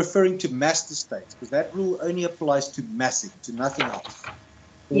 are you referring to master states? Because that rule only applies to massing, to nothing else.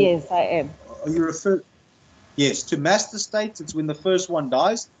 Yes, I am. Are you referring? Yes, to master states, it's when the first one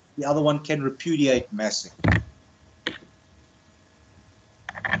dies, the other one can repudiate massing.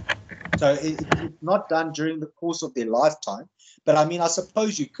 So it's not done during the course of their lifetime, but I mean, I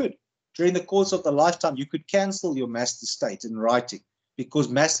suppose you could. During the course of the lifetime, you could cancel your master state in writing, because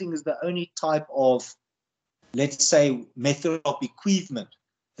massing is the only type of, let's say, method of bequeathment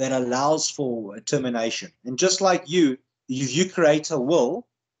that allows for a termination. And just like you, if you create a will,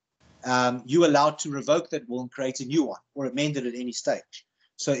 you're allowed to revoke that will and create a new one or amend it at any stage.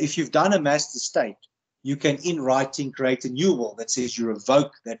 So if you've done a master state, you can, in writing, create a new will that says you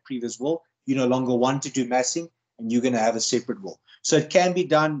revoke that previous will. You no longer want to do massing, and you're going to have a separate will. So it can be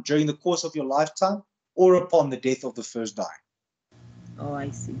done during the course of your lifetime or upon the death of the first dying. Oh, I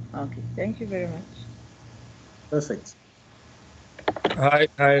see. Okay. Thank you very much. Perfect. Hi,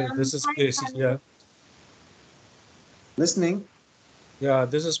 this is Percy here. Listening? Yeah,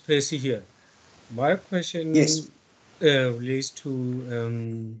 this is Percy here. My question Yes. relates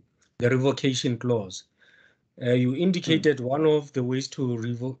to the revocation clause. You indicated one of the ways to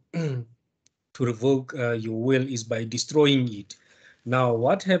revoke your will is by destroying it. Now,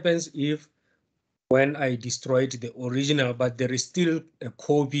 what happens if when I destroyed the original, but there is still a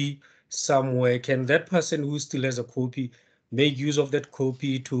copy somewhere? Can that person who still has a copy make use of that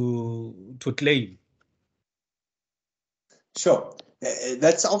copy to claim? Sure.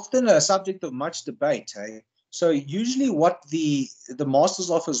 That's often a subject of much debate. Hey? So usually what the master's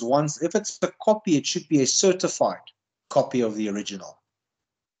office wants, if it's a copy, it should be a certified copy of the original.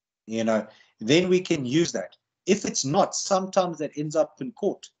 You know, then we can use that. If it's not, sometimes that ends up in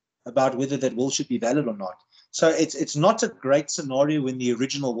court about whether that will should be valid or not. So it's not a great scenario when the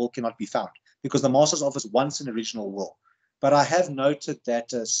original will cannot be found, because the master's office wants an original will. But I have noted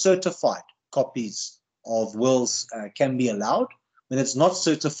that certified copies of wills can be allowed. When it's not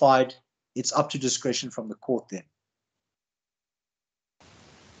certified, it's up to discretion from the court then.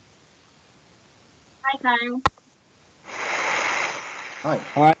 Hi, Kyle.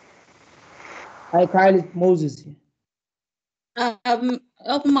 Hi. Hi, Kyle, it's Moses here.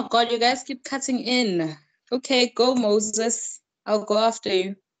 Oh my God, you guys keep cutting in. Okay, go, Moses. I'll go after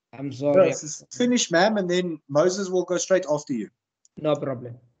you. I'm sorry. Yes, finish, ma'am, and then Moses will go straight after you. No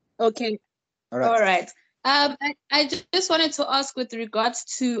problem. Okay. All right. All right. I just wanted to ask with regards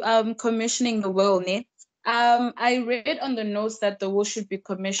to commissioning the will, ne? I read on the notes that the will should be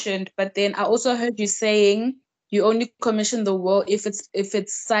commissioned, but then I also heard you saying you only commission the will if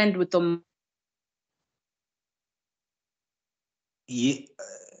it's signed with the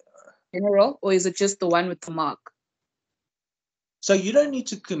general, or is it just the one with the mark? So you don't need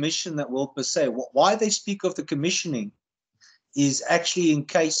to commission that will per se. Why they speak of the commissioning is actually in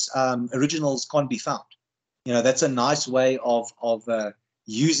case originals can't be found. You know, that's a nice way of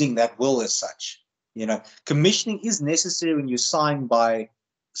using that will as such. You know, commissioning is necessary when you sign by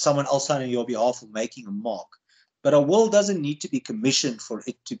someone else signing on your behalf or making a mark. But a will doesn't need to be commissioned for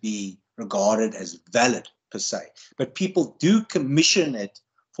it to be regarded as valid per se. But people do commission it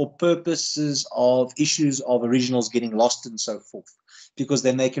for purposes of issues of originals getting lost and so forth, because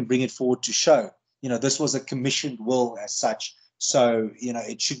then they can bring it forward to show, you know, this was a commissioned will as such. So, you know,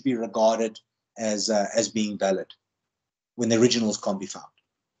 it should be regarded as being valid when the originals can't be found.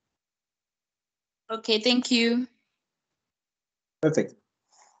 Okay, thank you. Perfect.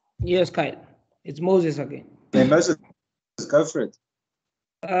 Yes, Kyle. It's Moses again. Then Moses, go for it.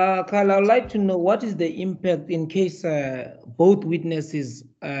 Kyle, I'd like to know what is the impact in case both witnesses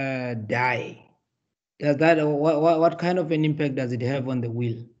die? Does that what kind of an impact does it have on the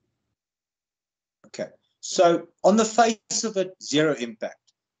will? Okay. So on the face of it, zero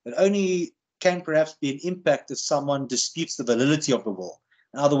impact. It only can perhaps be an impact if someone disputes the validity of the will.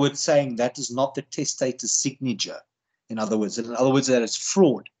 In other words, saying that is not the testator's signature. In other words, that it's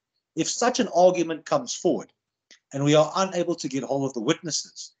fraud. If such an argument comes forward and we are unable to get hold of the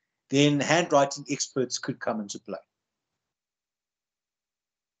witnesses, then handwriting experts could come into play.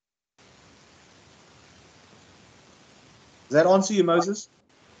 Does that answer you, Moses?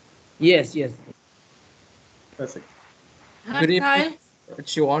 Yes, yes. Perfect. Hi, Good evening. Kyle.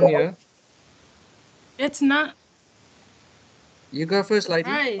 It's Johan here. It's not. You go first, lady.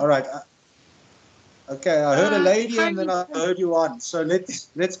 Hi. All right. Okay, I heard a lady hi, and then I heard you on. So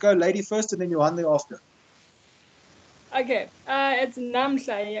let's go lady first and then you on thereafter. Okay. It's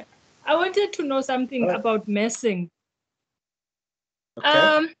Namhla here. I wanted to know something about messing.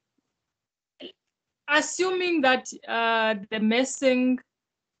 Okay. Assuming that the messing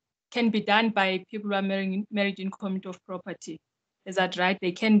can be done by people who are married in common of property. Is that right?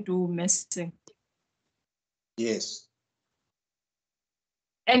 They can do messing. Yes.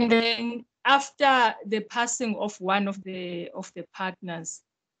 And then after the passing of one of the partners,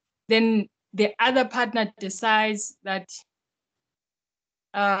 then the other partner decides that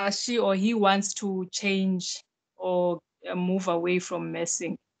she or he wants to change or move away from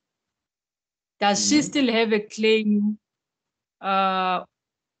messing. Does she still have a claim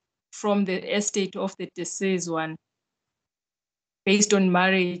from the estate of the deceased one based on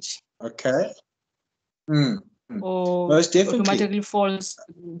marriage? Okay. Or most definitely automatically falls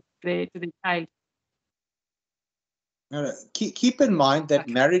to the child? No, keep in mind that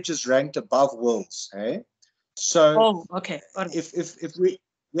marriage is ranked above wills. So okay.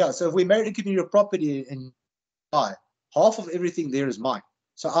 If we married a community of property and die, half of everything there is mine.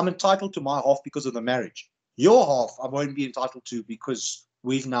 So I'm entitled to my half because of the marriage. Your half I won't be entitled to because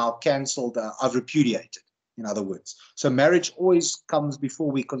we've now cancelled, I've repudiated, in other words. So marriage always comes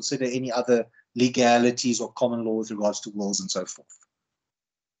before we consider any other legalities or common law with regards to wills and so forth.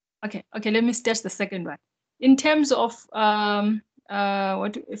 Okay, let me state the second one. In terms of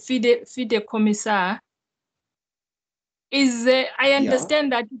what fide commissar, I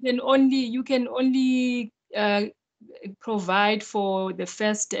understand that you can only provide for the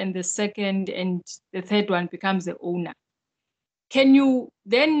first and the second, and the third one becomes the owner. Can you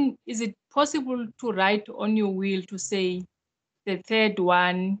then, is it possible to write on your will to say the third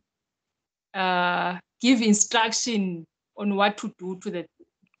one, give instruction on what to do to the,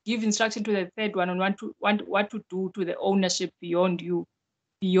 give instruction to the third one on what to do to the ownership beyond you,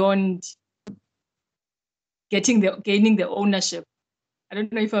 beyond gaining the ownership? I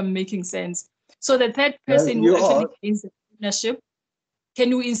don't know if I'm making sense. So the third person who actually gains the ownership, can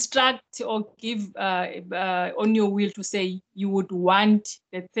you instruct or give on your will to say you would want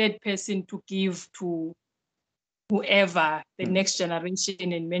the third person to give to whoever, the next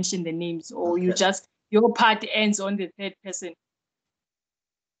generation, and mention the names, or you just, your part ends on the third person?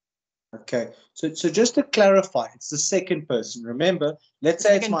 Okay, so just to clarify, it's the second person. Remember, let's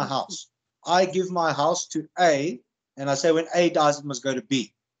say it's my house. I give my house to A, and I say when A dies, it must go to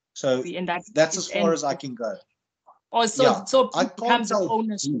B. So that's as far as I can go. Also, so I it becomes the tell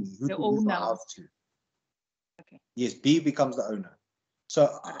ownership, B who the to give my owner. house to. Yes, B becomes the owner. So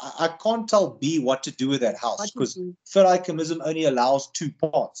I can't tell B what to do with that house because fideicomism only allows two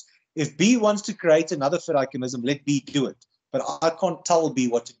parts. If B wants to create another fideicomism, let B do it. But I can't tell B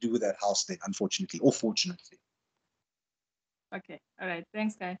what to do with that house then, unfortunately, or fortunately. Okay, all right.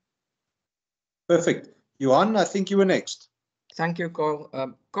 Thanks, guys. Perfect. Johan, I think you were next. Thank you, Carl.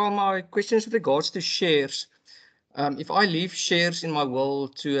 Carl, my question is with regards to shares. If I leave shares in my will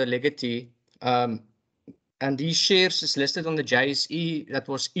to a legatee, and these shares is listed on the JSE that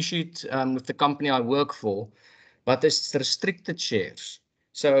was issued with the company I work for, but it's restricted shares.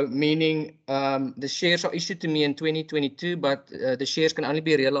 So meaning the shares are issued to me in 2022, but the shares can only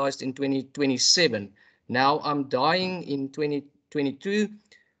be realized in 2027. Now I'm dying in 2022.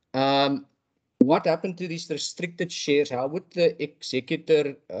 What happened to these restricted shares? How would the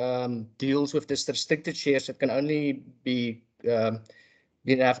executor deals with this restricted shares that can only be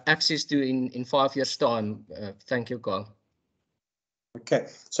have access to in 5 years' time? Thank you, Carl. Okay,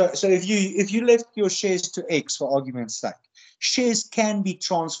 so if you left your shares to X for argument's sake, shares can be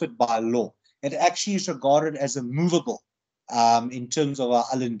transferred by law. it actually is regarded as a movable in terms of our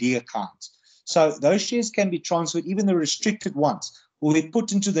L&D account. So those shares can be transferred, even the restricted ones, will be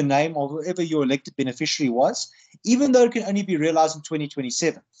put into the name of whoever your elected beneficiary was, even though it can only be realized in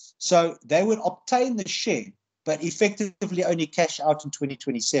 2027. So they would obtain the share, but effectively only cash out in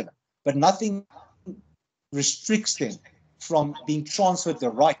 2027. But nothing restricts them from being transferred the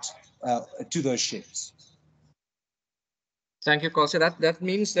right to those shares. Thank you, Carl. So that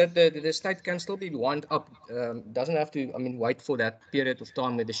means that the state can still be wound up, doesn't have to, wait for that period of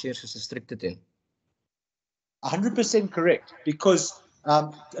time where the shares is restricted in. 100% correct, because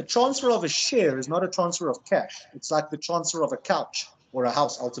a transfer of a share is not a transfer of cash. It's like the transfer of a couch or a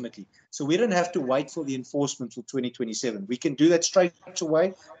house ultimately. So we don't have to wait for the enforcement till 2027. We can do that straight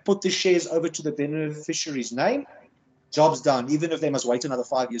away, put the shares over to the beneficiary's name, job's done, even if they must wait another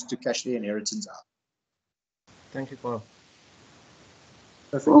 5 years to cash their inheritance out. Thank you, Carl.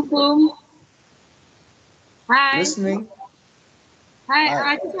 Perfect. Hi. Listening.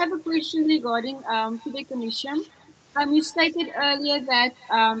 Hi, I just have a question regarding fideicommission. You stated earlier that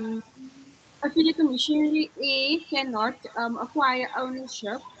a fideicommissionary A cannot acquire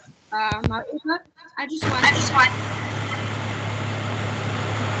ownership. However, I just want.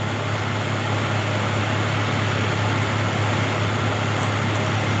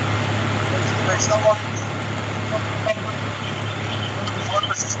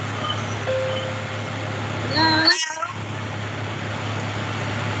 No.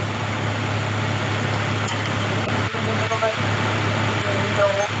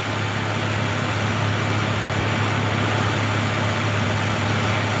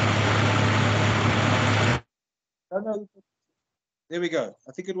 There we go.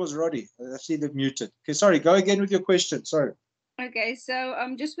 I think it was Roddy. I see that muted. Okay, sorry. Go again with your question. Sorry. Okay, so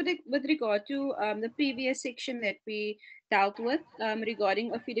just with regard to the previous section that we dealt with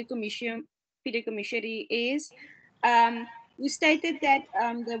regarding a fideicommissionary is, you stated that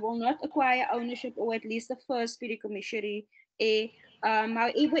they will not acquire ownership, or at least the first fideicommissionary A.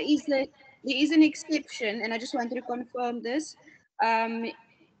 However, there is an exception, and I just wanted to confirm this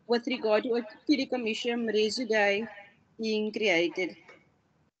with regard to a fideicommission residui being created.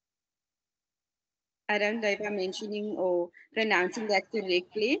 I don't know if I'm mentioning or pronouncing that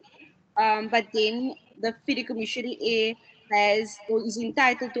correctly, but then the fideicommissionary A has or is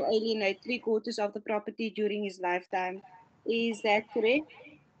entitled to alienate 3/4 of the property during his lifetime. Is that correct?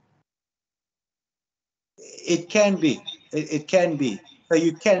 It can be. It can be. So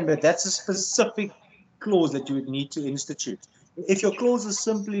you can, but that's a specific clause that you would need to institute. If your clause is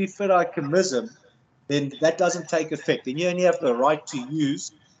simply fideikommism, then that doesn't take effect. Then you only have the right to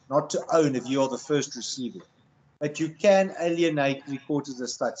use, not to own, if you are the first receiver. But you can alienate 3/4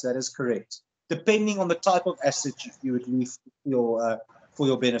 as such. That is correct, depending on the type of asset you would leave for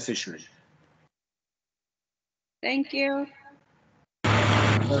your beneficiary. Thank you.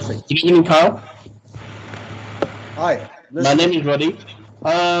 Perfect. Good evening, Carl. Hi. My name is Roddy.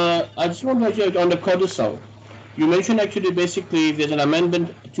 I just want to ask you on the codicil. You mentioned actually basically if there's an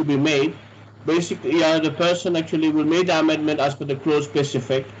amendment to be made, basically the person actually will make the amendment as per the clause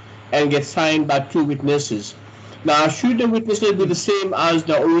specific and get signed by 2 witnesses. Now, should the witnesses be the same as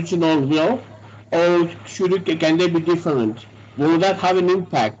the original will, or can they be different? Will that have an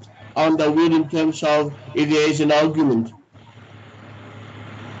impact on the will in terms of if there is an argument?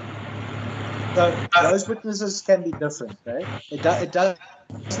 So those witnesses can be different, right? It does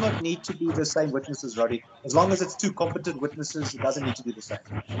not need to be the same witnesses, Roddy. As long as it's 2 competent witnesses, it doesn't need to be the same.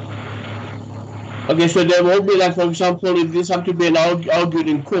 Okay, so there won't be, like, for example, if this have to be an argued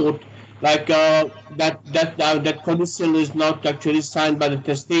in court, like that codicil is not actually signed by the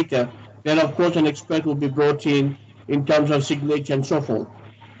testator, then of course an expert will be brought in terms of signature and so forth.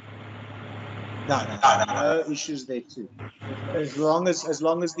 No issues there too. As long as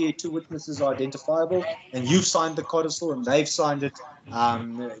the 2 witnesses are identifiable and you've signed the codicil and they've signed it,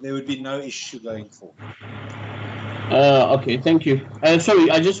 there would be no issue going forward. Okay, thank you. Sorry,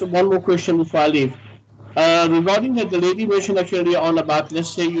 I just one more question before I leave. Regarding that, the lady mentioned actually on about, let's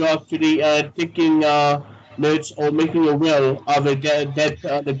say you are actually taking notes or making a will of a dead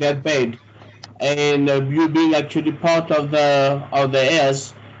bed, and you being actually part of the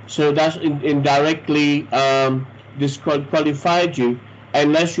heirs, so that's indirectly disqualified you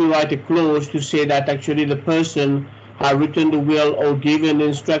unless you write a clause to say that actually the person had written the will or given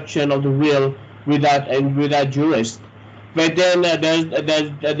instruction of the will without jurist. But then there's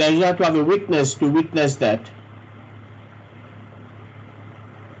not to have a witness to witness that.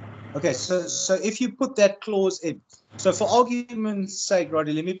 Okay, so if you put that clause in, so for argument's sake,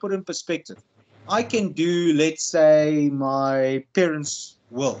 Roddy, let me put in perspective. I can do, let's say, my parents'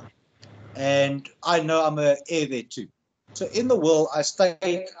 will, and I know I'm an heir there too. So in the will, I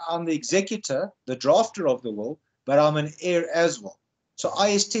state I'm the executor, the drafter of the will, but I'm an heir as well. So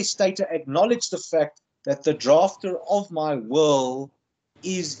I, as testator, acknowledge the fact that the drafter of my will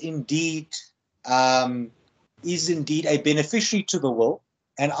is indeed a beneficiary to the will,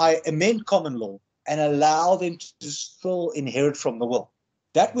 and I amend common law and allow them to still inherit from the will.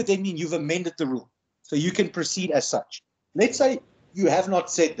 That would then mean you've amended the rule, so you can proceed as such. Let's say you have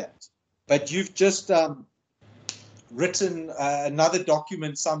not said that, but you've just written another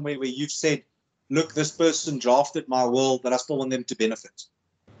document somewhere where you've said, look, this person drafted my will, but I still want them to benefit.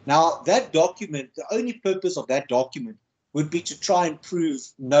 Now, that document, the only purpose of that document would be to try and prove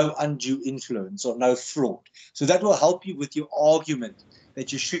no undue influence or no fraud. So that will help you with your argument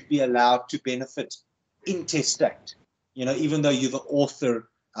that you should be allowed to benefit intestate, even though you're the author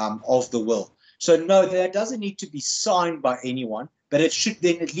of the will. So no, that doesn't need to be signed by anyone, but it should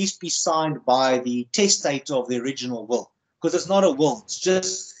then at least be signed by the testator of the original will, because it's not a will.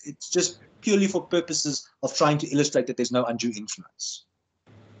 It's just purely for purposes of trying to illustrate that there's no undue influence.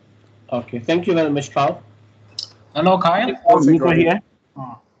 Okay, thank you very much, Carl. Hello, Kyle. Nico here.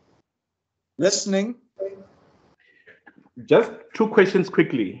 Listening. Just two questions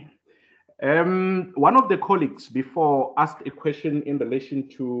quickly. One of the colleagues before asked a question in relation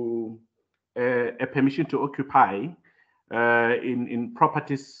to a permission to occupy in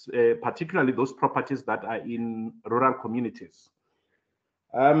properties, particularly those properties that are in rural communities.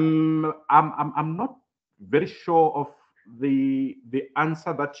 I'm not very sure of the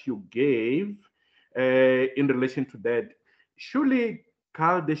answer that you gave in relation to that. Surely,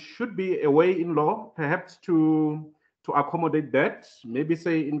 Carl, there should be a way in law, perhaps to accommodate that, maybe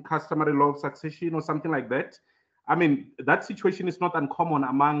say in customary law of succession or something like that. I mean, that situation is not uncommon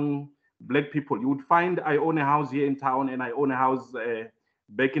among Black people. You would find I own a house here in town and I own a house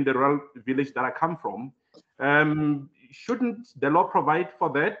back in the rural village that I come from. Shouldn't the law provide for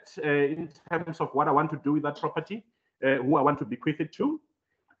that in terms of what I want to do with that property, who I want to bequeath it to?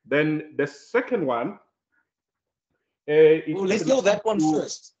 Then the second one. Let's deal with that one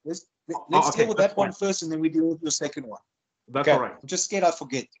first. Let's deal with that one first, and then we deal with the second one. That's all right. I'm just scared I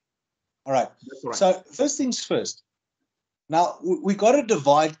forget. All right. That's all right. So first things first. Now, we got to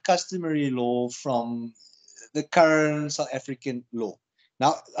divide customary law from the current South African law.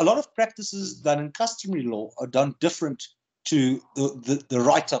 Now, a lot of practices done in customary law are done different to the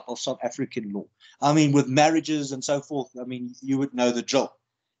write-up of South African law. I mean, with marriages and so forth, I mean, you would know the drill.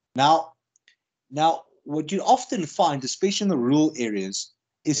 Now, what you often find, especially in the rural areas,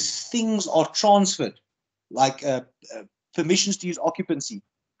 is things are transferred, like permissions to use occupancy,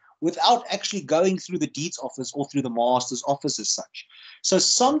 without actually going through the deeds office or through the master's office as such. So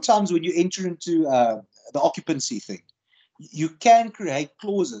sometimes when you enter into the occupancy thing, you can create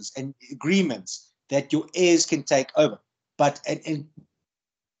clauses and agreements that your heirs can take over, and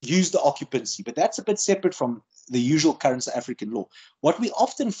use the occupancy. But that's a bit separate from the usual current South African law. What we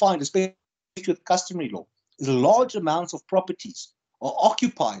often find, especially with customary law, is large amounts of properties are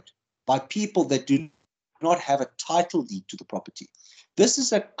occupied by people that do not have a title deed to the property. This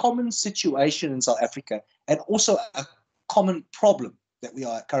is a common situation in South Africa, and also a common problem that we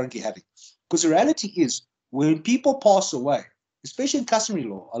are currently having. Because the reality is, when people pass away, especially in customary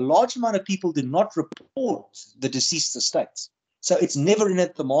law, a large amount of people do not report the deceased estates. So it's never in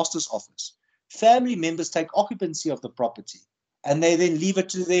at the master's office. Family members take occupancy of the property, and they then leave it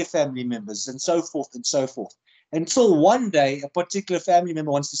to their family members, and so forth and so forth. Until one day, a particular family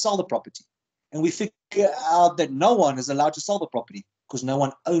member wants to sell the property. And we figure out that no one is allowed to sell the property because no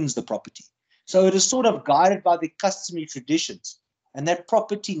one owns the property. So it is sort of guided by the customary traditions. And that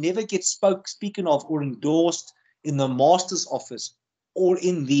property never gets spoken of or endorsed in the master's office or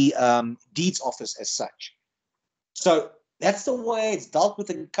in the deeds office as such. So that's the way it's dealt with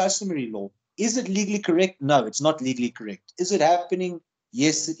in customary law. Is it legally correct? No, it's not legally correct. Is it happening?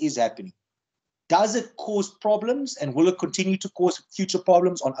 Yes, it is happening. Does it cause problems, and will it continue to cause future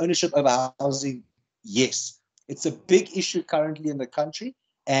problems on ownership over housing? Yes. It's a big issue currently in the country,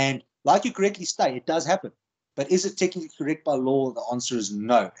 and like you correctly state, it does happen. But is it technically correct by law? The answer is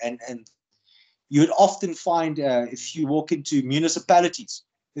no. And you would often find, if you walk into municipalities,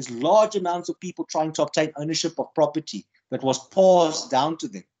 there's large amounts of people trying to obtain ownership of property that was passed down to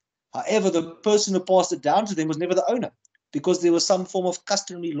them. However, the person who passed it down to them was never the owner, because there was some form of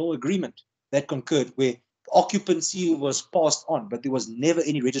customary law agreement that concurred where occupancy was passed on, but there was never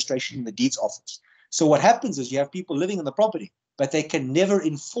any registration in the deeds office. So what happens is you have people living in the property, but they can never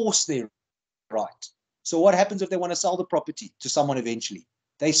enforce their right. So what happens if they want to sell the property to someone eventually?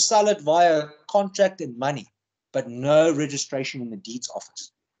 They sell it via contract and money, but no registration in the deeds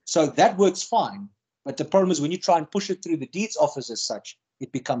office. So that works fine. But the problem is when you try and push it through the deeds office as such, it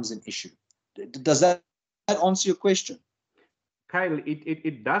becomes an issue. Does that answer your question? Kyle,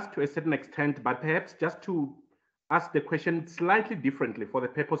 it does to a certain extent, but perhaps just to ask the question slightly differently for the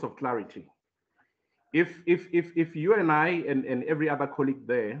purpose of clarity. If you and I and every other colleague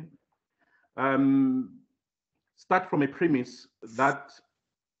there start from a premise that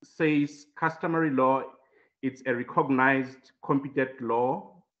says customary law, it's a recognized competent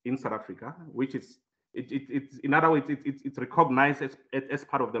law in South Africa, which is it's in other words it's recognized as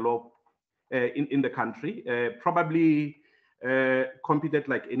part of the law in the country, probably competent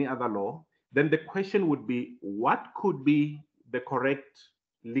like any other law. Then the question would be, what could be the correct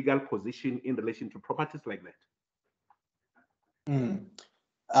legal position in relation to properties like that?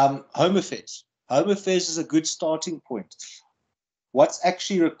 Home Affairs. Home Affairs is a good starting point. What's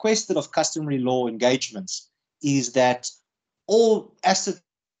actually requested of customary law engagements is that all assets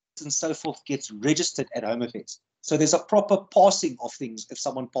and so forth gets registered at Home Affairs. So there's a proper passing of things if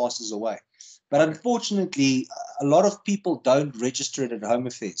someone passes away. But unfortunately, a lot of people don't register it at Home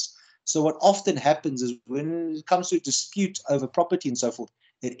Affairs. So what often happens is when it comes to a dispute over property and so forth,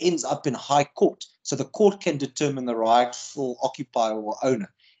 it ends up in High Court. So the court can determine the rightful occupier or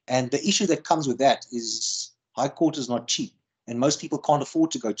owner. And the issue that comes with that is High Court is not cheap. And most people can't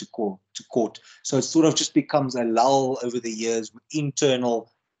afford to go to court. So it sort of just becomes a lull over the years with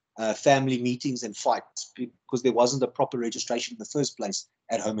internal family meetings and fights because there wasn't a proper registration in the first place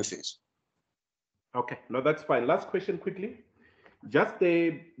at Home Affairs. Okay, no, that's fine. Last question quickly. Just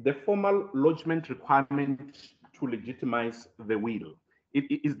the formal lodgement requirement to legitimize the will.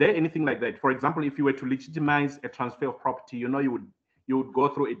 Is there anything like that? For example, if you were to legitimize a transfer of property, you know, you would go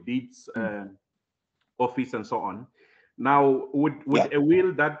through a deeds office and so on. Now, would a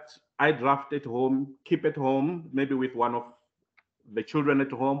will that I draft at home, keep at home, maybe with one of the children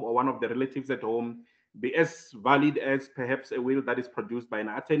at home or one of the relatives at home, be as valid as perhaps a will that is produced by an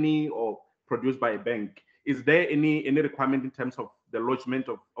attorney or produced by a bank? Is there any requirement in terms of the lodgement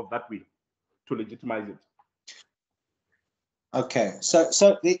of that will to legitimize it? Okay, so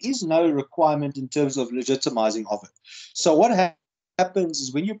there is no requirement in terms of legitimizing of it. So what happens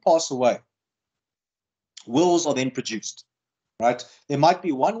is when you pass away, wills are then produced, right? There might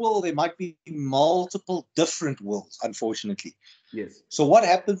be one will, there might be multiple different wills, unfortunately. Yes. So what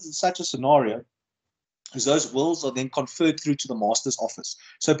happens in such a scenario is those wills are then conferred through to the master's office.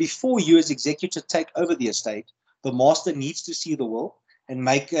 So before you as executor take over the estate, the master needs to see the will and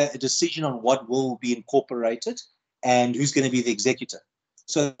make a decision on what will be incorporated and who's going to be the executor.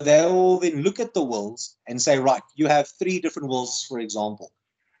 So they'll then look at the wills and say, right, you have 3 different wills, for example.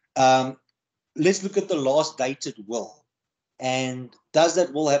 Let's look at the last dated will. And does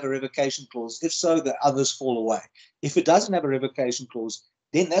that will have a revocation clause? If so, the others fall away. If it doesn't have a revocation clause,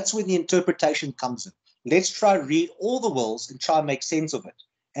 then that's where the interpretation comes in. Let's try to read all the wills and try and make sense of it.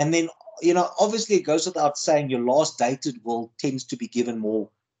 And then, you know, obviously it goes without saying your last dated will tends to be given more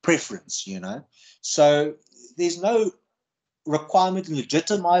preference, you know. So there's no requirement in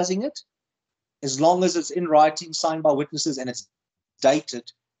legitimizing it. As long as it's in writing, signed by witnesses, and it's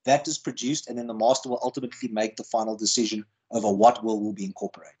dated, that is produced, and then the master will ultimately make the final decision over what will be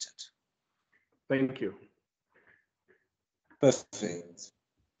incorporated. Thank you. Perfect.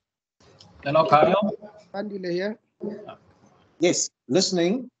 Hello, Kyle. Andile here. Yes,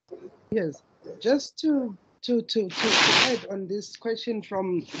 listening. Yes, just to add on this question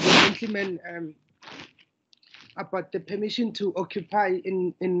from the gentleman about the permission to occupy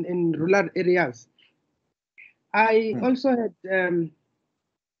in rural areas. I also had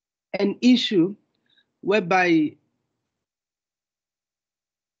an issue whereby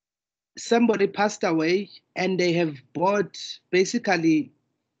somebody passed away and they have bought, basically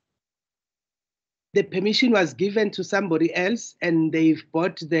the permission was given to somebody else and they've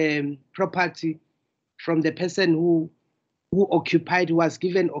bought the property from the person who occupied, who was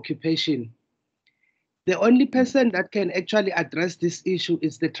given occupation. The only person that can actually address this issue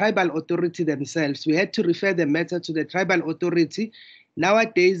is the tribal authority themselves. We had to refer the matter to the tribal authority.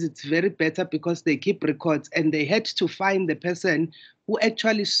 Nowadays, it's very better because they keep records, and they had to find the person who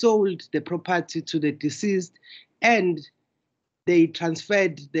actually sold the property to the deceased, and they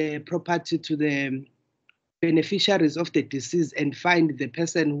transferred the property to the beneficiaries of the deceased and find the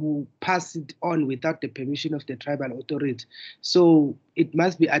person who passed it on without the permission of the tribal authority. So it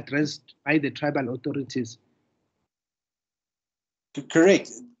must be addressed by the tribal authorities.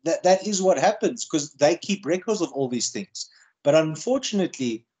 Correct. That is what happens because they keep records of all these things. But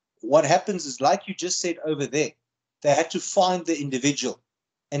unfortunately, what happens is, like you just said over there, they had to find the individual.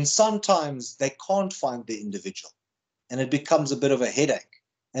 And sometimes they can't find the individual. And it becomes a bit of a headache.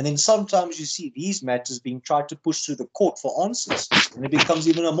 And then sometimes you see these matters being tried to push through the court for answers, and it becomes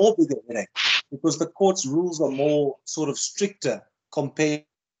even a more bigger headache because the court's rules are more sort of stricter compared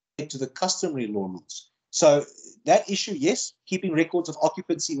to the customary law rules. So that issue, yes, keeping records of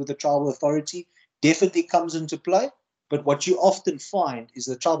occupancy with the tribal authority definitely comes into play. But what you often find is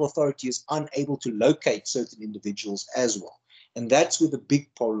the tribal authority is unable to locate certain individuals as well. And that's where the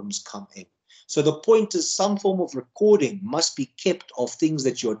big problems come in. So the point is some form of recording must be kept of things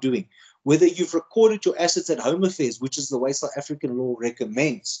that you're doing. Whether you've recorded your assets at Home Affairs, which is the way South African law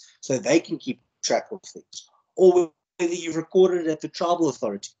recommends, so they can keep track of things, or whether you've recorded it at the tribal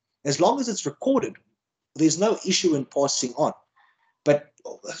authority. As long as it's recorded, there's no issue in passing on. But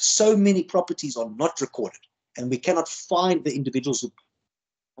so many properties are not recorded, and we cannot find the individuals who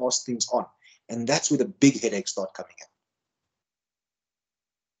pass things on. And that's where the big headaches start coming in.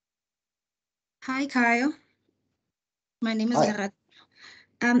 Hi, Kyle. My name is Hi. Narat.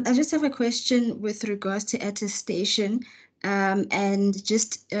 I just have a question with regards to attestation, and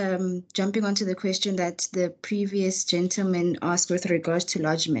just jumping onto the question that the previous gentleman asked with regards to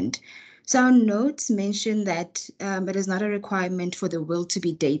lodgement. So our notes mention that it is not a requirement for the will to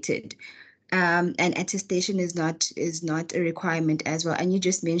be dated, and attestation is not a requirement as well. And you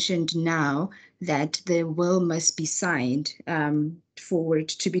just mentioned now that the will must be signed for it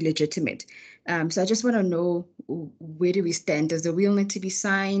to be legitimate. So I just want to know, where do we stand? Does the will need to be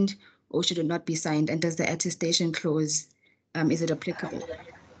signed, or should it not be signed? And does the attestation clause, is it applicable?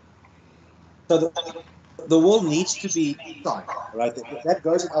 So the will needs to be signed, right? That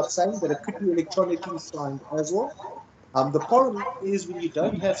goes without saying, but it could be electronically signed as well. The problem is when you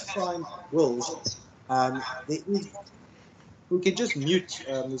don't have signed wills, we can just mute.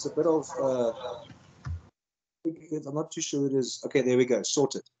 There's a bit of, I'm not too sure it is. Okay, there we go,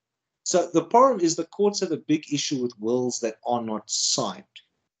 sorted. So the problem is the courts have a big issue with wills that are not signed,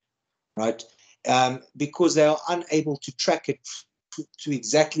 right? Because they are unable to track it to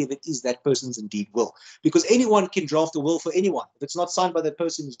exactly if it is that person's indeed will. Because anyone can draft a will for anyone. If it's not signed by that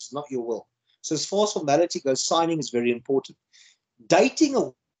person, it's not your will. So as far as formality goes, signing is very important. Dating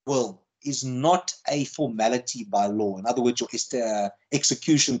a will is not a formality by law. In other words, your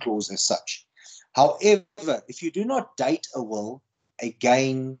execution clause as such. However, if you do not date a will,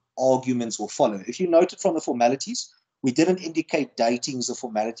 again, arguments will follow. If you noted from the formalities, we didn't indicate dating is a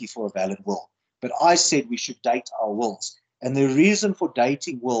formality for a valid will. But I said we should date our wills. And the reason for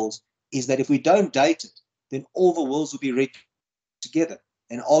dating wills is that if we don't date it, then all the wills will be read together.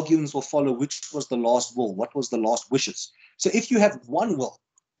 And arguments will follow which was the last will, what was the last wishes. So if you have one will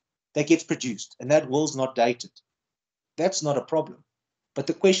that gets produced and that will's not dated, that's not a problem. But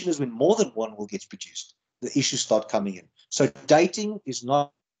the question is when more than one will gets produced, the issues start coming in. So dating is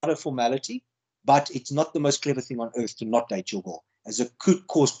not a formality, but it's not the most clever thing on earth to not date your will, as it could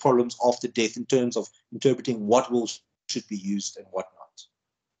cause problems after death in terms of interpreting what wills should be used and what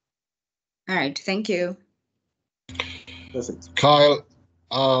not. All right, thank you. Perfect. Kyle,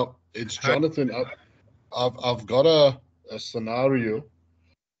 it's Jonathan. I've got a scenario.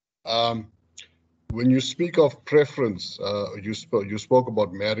 When you speak of preference, you spoke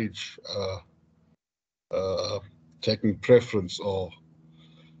about marriage taking preference, or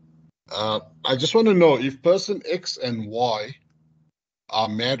I just want to know if person X and Y are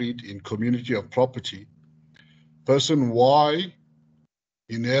married in community of property, person Y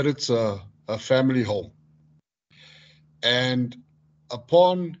inherits a family home, and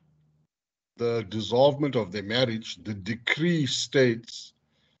upon the dissolvement of their marriage, the decree states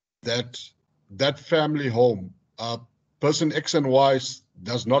that that family home, person X and Y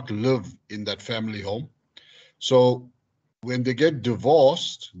does not live in that family home. So when they get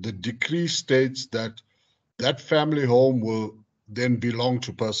divorced, the decree states that that family home will then belong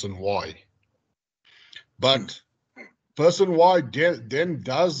to person Y. But person Y then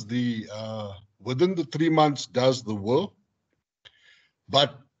does the, within the 3 months, does the will,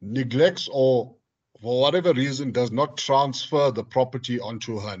 but neglects or for whatever reason does not transfer the property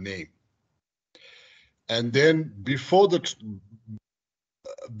onto her name. And then before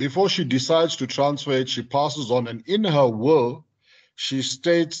she decides to transfer it, she passes on, and in her will, she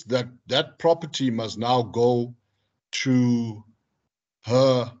states that that property must now go to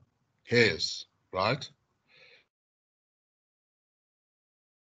her heirs, right?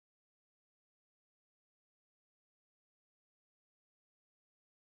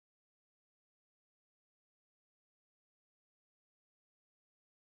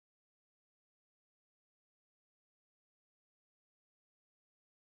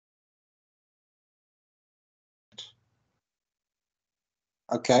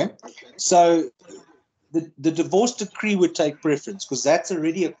 Okay, so the divorce decree would take preference because that's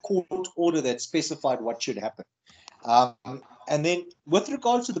already a court order that specified what should happen. And then with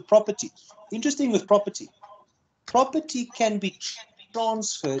regards to the property, interesting with property can be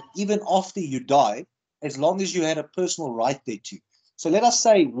transferred even after you die, as long as you had a personal right thereto. So let us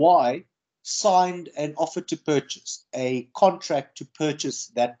say Y signed an offer to purchase, a contract to purchase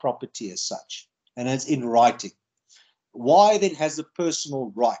that property as such, and it's in writing. Y then has a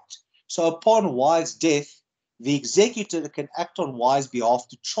personal right. So upon Y's death, the executor can act on Y's behalf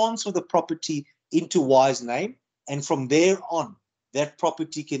to transfer the property into Y's name, and from there on, that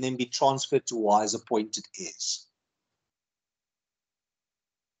property can then be transferred to Y's appointed heirs.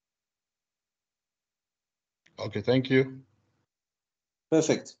 Okay, thank you.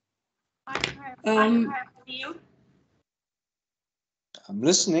 Perfect. Um, I'm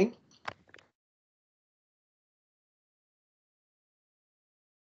listening.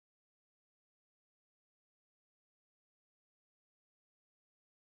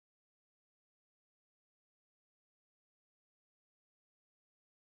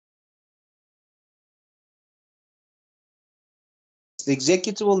 The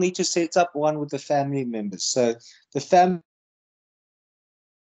executor will need to set up one with the family members. So the family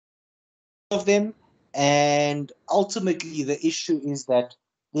of them, and ultimately the issue is that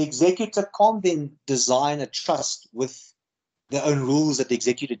the executor can't then design a trust with their own rules that the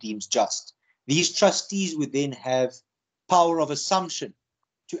executor deems just. These trustees would then have power of assumption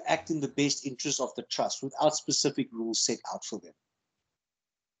to act in the best interest of the trust without specific rules set out for them.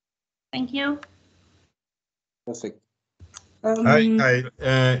 Thank you. Perfect. Hi,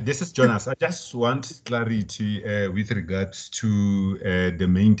 this is Jonas. I just want clarity with regards to the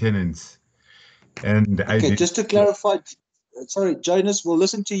maintenance. And okay, just to clarify, sorry, Jonas, we'll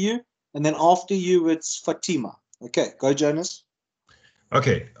listen to you, and then after you, it's Fatima. Okay, go, Jonas.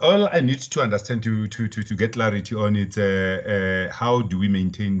 Okay, all I need to understand to get clarity on it, how do we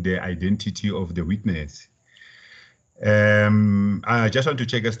maintain the identity of the witness? I just want to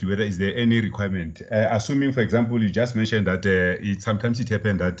check as to whether is there any requirement. Assuming, for example, you just mentioned that sometimes it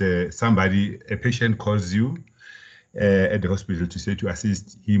happened that a patient calls you at the hospital to say to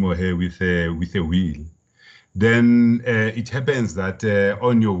assist him or her with a will. Then it happens that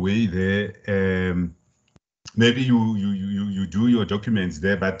on your way there, maybe you do your documents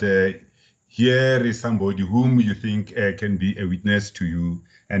there, but here is somebody whom you think can be a witness to you,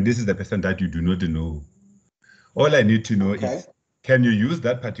 and this is the person that you do not know. All I need to know is, can you use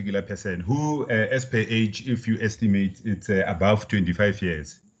that particular person who, as per age, if you estimate it's above 25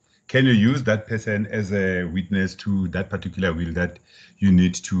 years, can you use that person as a witness to that particular will that you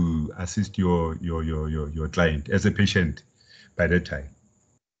need to assist your client as a patient by that time?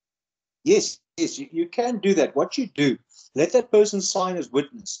 Yes, you can do that. What you do, let that person sign as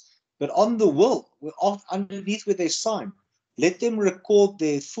witness, but on the will, underneath where they sign, let them record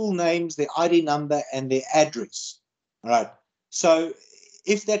their full names, their ID number, and their address. All right. So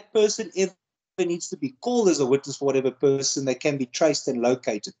if that person ever needs to be called as a witness for whatever person, they can be traced and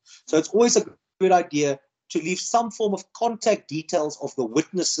located. So it's always a good idea to leave some form of contact details of the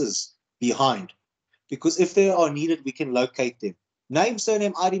witnesses behind, because if they are needed, we can locate them. Name,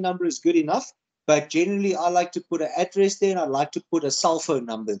 surname, ID number is good enough, but generally I like to put an address there and I like to put a cell phone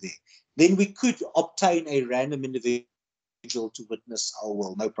number there. Then we could obtain a random individual to witness our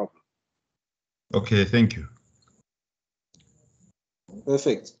will, no problem. Okay, thank you.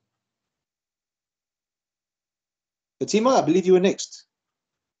 Perfect. Fatima, I believe you were next.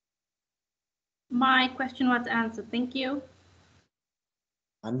 My question was answered. Thank you.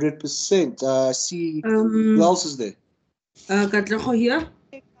 100%. See, who else is there? Katlego here.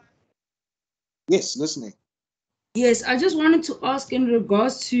 Yes, listening. Yes, I just wanted to ask in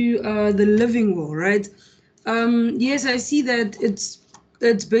regards to the living will, right? Yes, I see that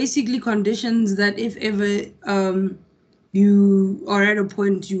it's basically conditions that if ever you are at a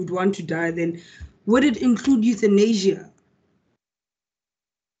point you would want to die, then would it include euthanasia?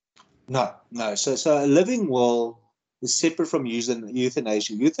 No. So a living will is separate from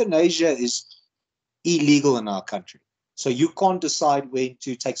euthanasia. Euthanasia is illegal in our country. So you can't decide when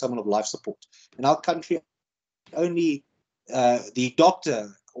to take someone of life support. In our country, only the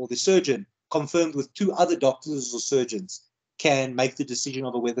doctor or the surgeon confirmed with 2 other doctors or surgeons can make the decision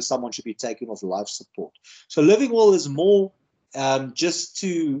of whether someone should be taken off life support. So living will is more just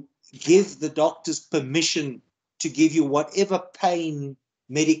to give the doctors permission to give you whatever pain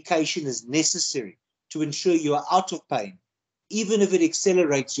medication is necessary to ensure you are out of pain, even if it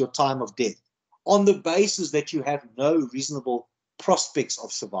accelerates your time of death, on the basis that you have no reasonable prospects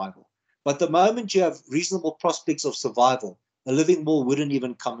of survival. But the moment you have reasonable prospects of survival, a living will wouldn't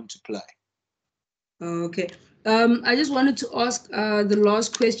even come into play. Okay. I just wanted to ask the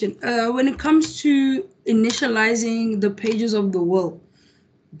last question. When it comes to initializing the pages of the will,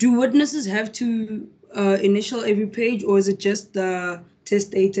 do witnesses have to initial every page, or is it just the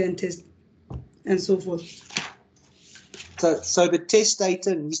testator and so forth? So the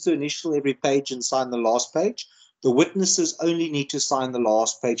testator needs to initial every page and sign the last page. The witnesses only need to sign the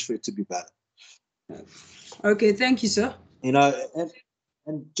last page for it to be valid. Okay, thank you, sir. You know,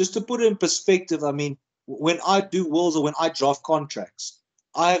 and just to put it in perspective, I mean, when I do wills or when I draft contracts,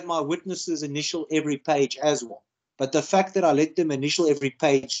 I have my witnesses initial every page as well. But the fact that I let them initial every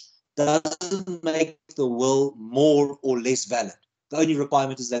page doesn't make the will more or less valid. The only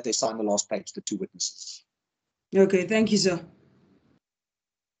requirement is that they sign the last page, the two witnesses. Okay, thank you, sir.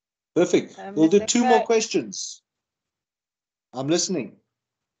 Perfect. We'll do Mr. two more questions. I'm listening.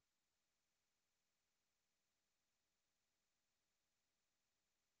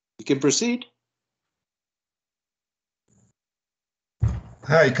 You can proceed.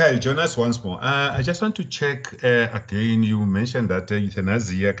 Hi, Kyle. Jonas once more. I just want to check again. You mentioned that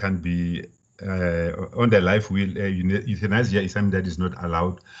euthanasia can be on the life will. Euthanasia is something that is not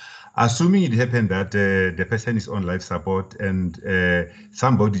allowed. Assuming it happened that the person is on life support and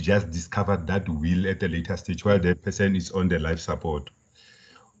somebody just discovered that will at a later stage while the person is on the life support,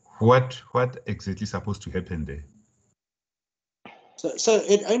 what exactly is supposed to happen there? So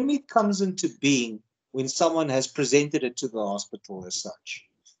it only comes into being when someone has presented it to the hospital as such.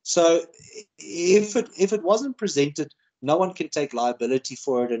 So if it wasn't presented, no one can take liability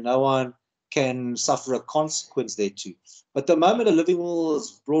for it and no one can suffer a consequence thereto. But the moment a living will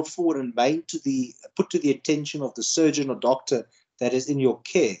is brought forward and put to the attention of the surgeon or doctor that is in your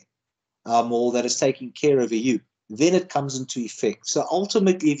care, or that is taking care of you, then it comes into effect. So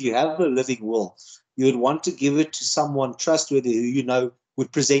ultimately, if you have a living will, you would want to give it to someone trustworthy who you know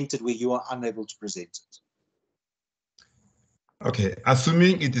would present it where you are unable to present it. Okay,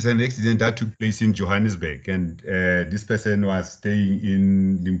 assuming it is an accident that took place in Johannesburg and this person was staying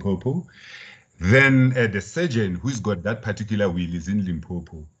in Limpopo, then the surgeon who's got that particular will is in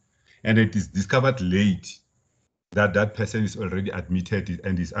Limpopo, and it is discovered late that that person is already admitted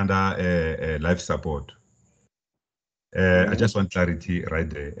and is under life support. I just want clarity right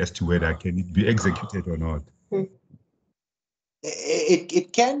there as to whether can it be executed or not.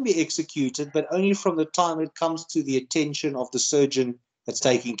 It can be executed, but only from the time it comes to the attention of the surgeon that's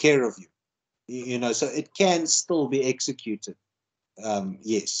taking care of you. You know, so it can still be executed.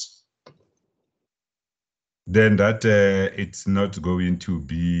 Yes. Then that it's not going to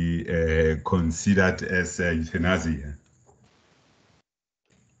be considered as euthanasia.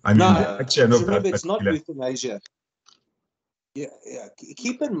 I mean, No, the action of remember, that it's not particular... euthanasia. Yeah.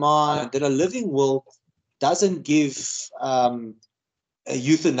 Keep in mind that a living will doesn't give a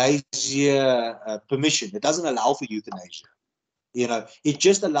euthanasia permission. It doesn't allow for euthanasia. You know, it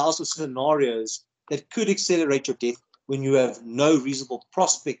just allows for scenarios that could accelerate your death when you have no reasonable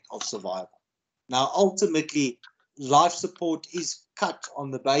prospect of survival. Now, ultimately, life support is cut on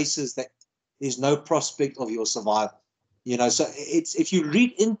the basis that there's no prospect of your survival. You know, so it's, if you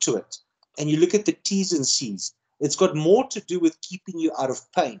read into it and you look at the T's and C's, it's got more to do with keeping you out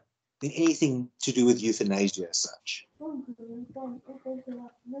of pain than anything to do with euthanasia as such.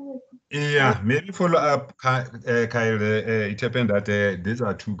 Yeah, maybe follow up, Kyle. It happened that these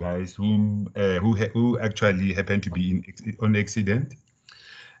are two guys who actually happened to be on accident,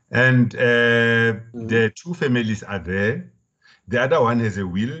 and the two families are there. The other one has a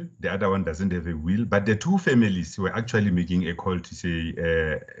will, the other one doesn't have a will, but the two families were actually making a call to say,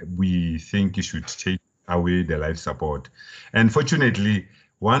 we think you should take away the life support. And fortunately,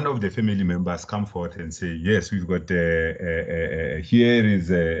 one of the family members come forth and say, yes, we've got, here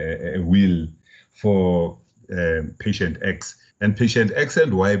is a will for patient X. And patient X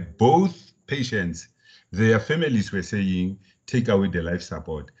and Y, both patients, their families were saying, take away the life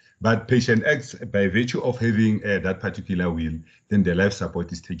support. But patient X, by virtue of having that particular will, then the life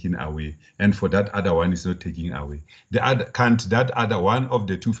support is taken away. And for that other one, is not taken away. That other one of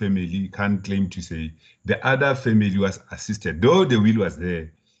the two family can't claim to say the other family was assisted. Though the will was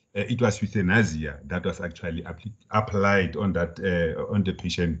there, it was euthanasia that was actually applied on that on the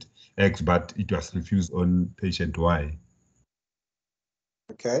patient X, but it was refused on patient Y.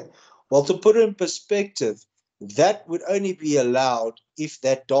 Okay. Well, to put it in perspective, that would only be allowed if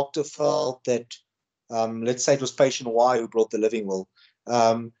that doctor felt that, let's say it was patient Y who brought the living will,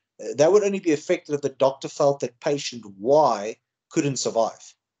 that would only be effective if the doctor felt that patient Y couldn't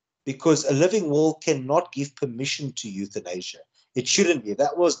survive. Because a living will cannot give permission to euthanasia. It shouldn't be. If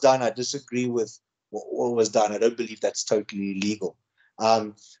that was done, I disagree with what was done. I don't believe that's totally illegal.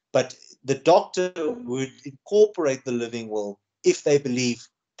 But the doctor would incorporate the living will if they believe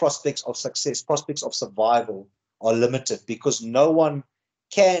prospects of success, prospects of survival are limited, because no one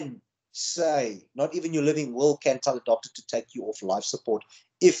can say, not even your living will can tell a doctor to take you off life support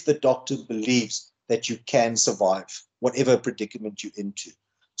if the doctor believes that you can survive whatever predicament you're into.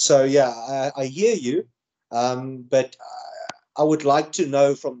 So yeah, I hear you, but I would like to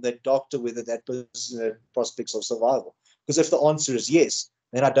know from the doctor whether that person has prospects of survival. Because if the answer is yes,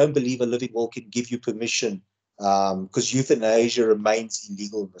 then I don't believe a living will can give you permission, because euthanasia remains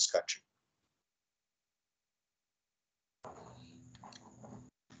illegal in this country.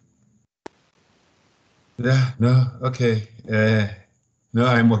 Yeah, no, okay. No,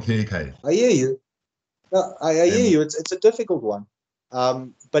 I'm okay, Kai. I hear you. No, I hear you. It's a difficult one.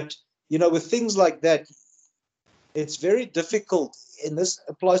 But, you know, with things like that, it's very difficult, and this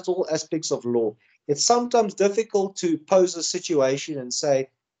applies to all aspects of law. It's sometimes difficult to pose a situation and say,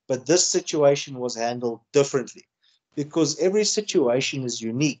 but this situation was handled differently, because every situation is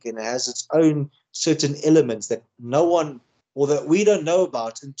unique and has its own certain elements that no one, or that we don't know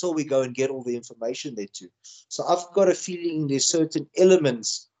about until we go and get all the information there too. So I've got a feeling there's certain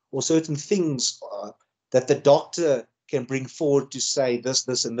elements or certain things that the doctor can bring forward to say this,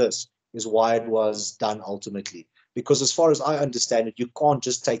 this, and this is why it was done ultimately. Because as far as I understand it, you can't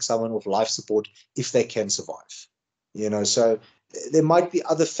just take someone off life support if they can survive. You know, so there might be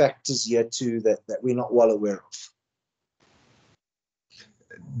other factors here too that we're not well aware of.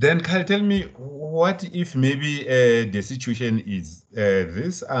 Then Kyle, tell me, what if maybe the situation is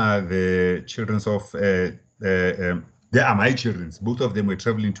these are the children of they are my children. Both of them were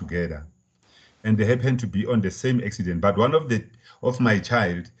traveling together, and they happen to be on the same accident. But one of my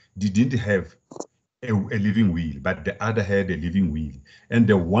child didn't have a living will, but the other had a living will, and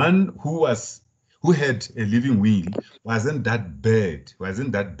the one who had a living will wasn't that bad,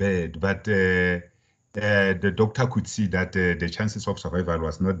 but the doctor could see that the chances of survival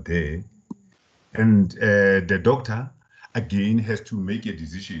was not there, and the doctor again has to make a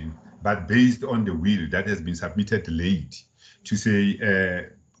decision, but based on the will that has been submitted late, to say,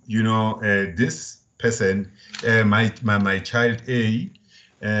 you know, this person, my child A,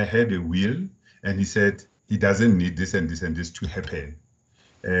 had a will, and he said he doesn't need this and this and this to happen,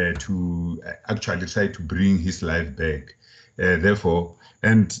 to actually try to bring his life back. Therefore,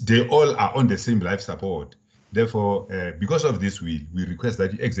 and they all are on the same life support. Therefore, because of this will, we request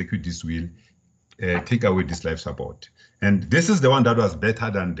that you execute this will, take away this life support. And this is the one that was better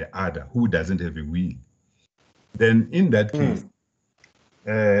than the other, who doesn't have a will. Then in that case,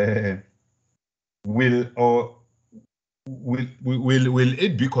 will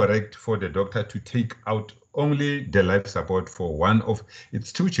it be correct for the doctor to take out only the life support for one of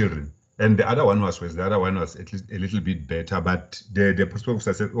its two children, and the other one was worse? The other one was at least a little bit better, but the prospect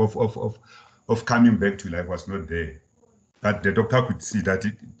of coming back to life was not there. But the doctor could see that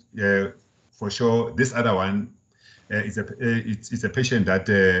for sure this other one is a patient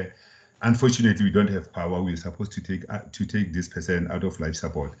that unfortunately we don't have power. We're supposed to take this person out of life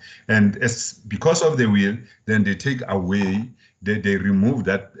support, and because of the will, then they take away, they remove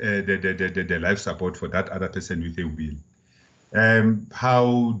that the life support for that other person with a will.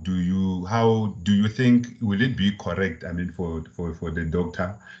 How do you think, will it be correct, I mean, for the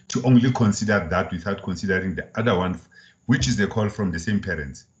doctor to only consider that without considering the other one, which is the call from the same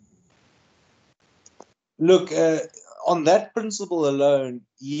parents? Look, on that principle alone,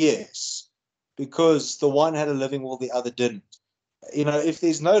 yes, because the one had a living will, the other didn't. You know, if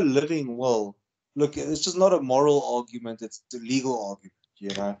there's no living will, look, it's just not a moral argument, it's a legal argument,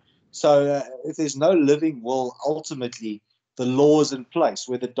 you know. So if there's no living will, ultimately, the law is in place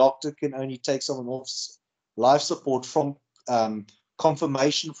where the doctor can only take someone off life support from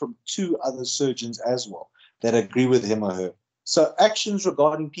confirmation from two other surgeons as well that agree with him or her. So actions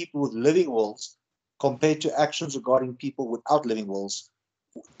regarding people with living wills compared to actions regarding people without living wills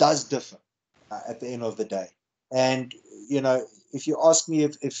does differ at the end of the day. And, you know, if you ask me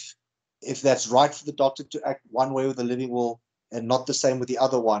if that's right for the doctor to act one way with a living will and not the same with the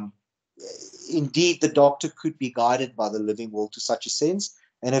other one, indeed, the doctor could be guided by the living will to such a sense.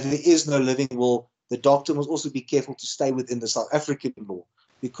 And if there is no living will, the doctor must also be careful to stay within the South African law,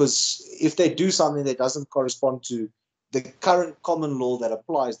 because if they do something that doesn't correspond to the current common law that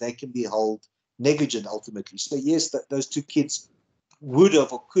applies, they can be held negligent ultimately. So yes, those two kids would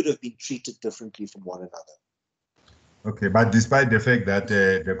have or could have been treated differently from one another. Okay, but despite the fact that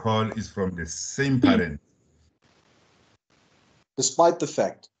the call is from the same parent. Despite the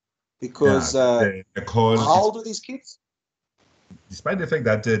fact, because the call, how old are these kids? Despite the fact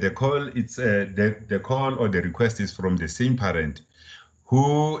that the call, it's the call or the request is from the same parent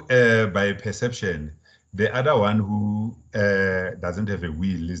who, by perception, the other one who doesn't have a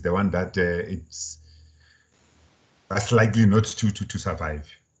will is the one that that's likely not to survive.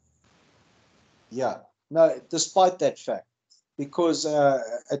 Yeah, no, despite that fact, because a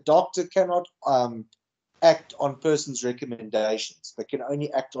doctor cannot act on person's recommendations. They can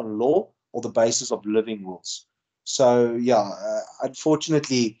only act on law or the basis of living wills. So yeah,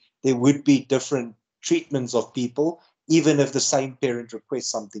 unfortunately, there would be different treatments of people, even if the same parent requests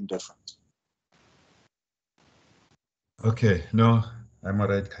something different. Okay, no, I'm all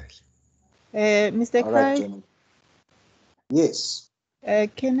right, Kylie. Mr. All right, Craig, gentlemen. Yes.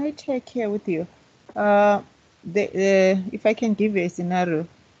 can I check here with you? If I can give you a scenario,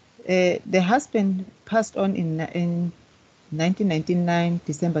 the husband passed on in 1999,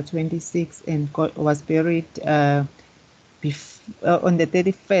 December 26, and was buried on the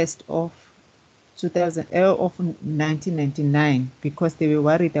 31st of 1999, because they were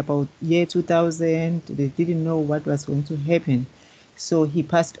worried about year 2000. They didn't know what was going to happen, so he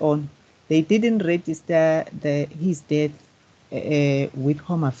passed on. They didn't register his death with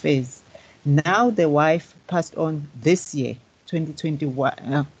Home Affairs. Now the wife passed on this year,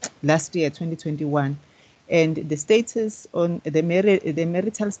 2021, last year, 2021, and the status on the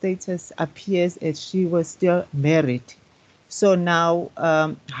marital status appears as she was still married. So now,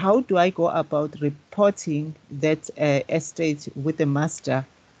 how do I go about reporting that estate with the master,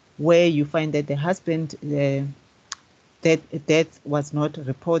 where you find that the husband death was not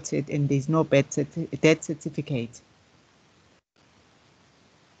reported and there's no death certificate?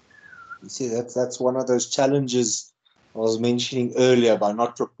 You see, that's one of those challenges I was mentioning earlier. By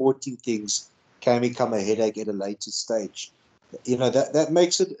not reporting things can become a headache at a later stage. You know, that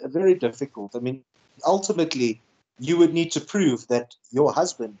makes it very difficult. I mean, ultimately, you would need to prove that your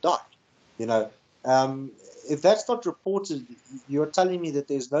husband died. You know, if that's not reported, you're telling me that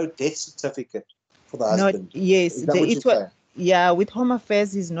there's no death certificate for the husband. Yes, Is that what you're saying? yeah, with Home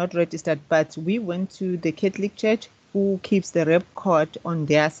Affairs is not registered, but we went to the Catholic Church, who keeps the record on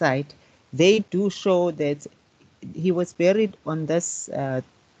their side. They do show that he was buried on this by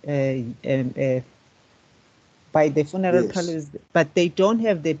the funeral parlors, but they don't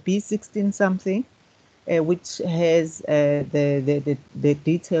have the B16 something, which has the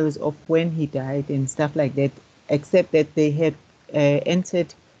details of when he died and stuff like that, except that they have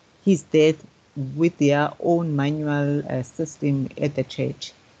entered his death with their own manual system at the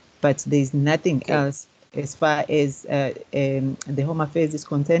church. But there's nothing else as far as the Home Affairs is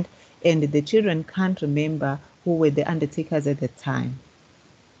concerned, and the children can't remember who were the undertakers at the time.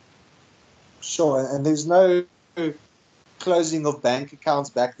 Sure, and there's no closing of bank accounts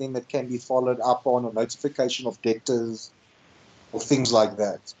back then that can be followed up on, or notification of debtors or things like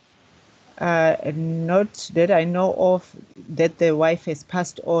that. Not that I know of, that the wife has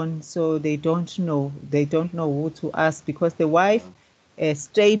passed on, so they don't know who to ask, because the wife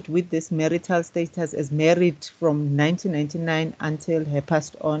stayed with this marital status as married from 1999 until her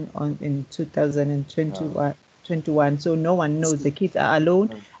passed on in 2021. So no one knows. The kids are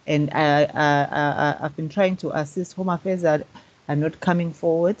alone, and I've been trying to assist. Home Affairs are not coming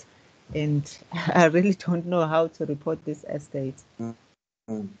forward, and I really don't know how to report this estate.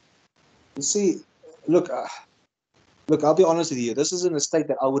 You see, look, I'll be honest with you. This is an estate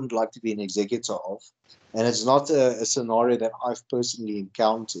that I wouldn't like to be an executor of, and it's not a scenario that I've personally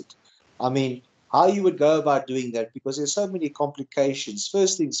encountered. I mean, how you would go about doing that, because there's so many complications.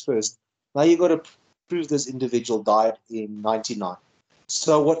 First things first, now you've got to prove this individual died in 99.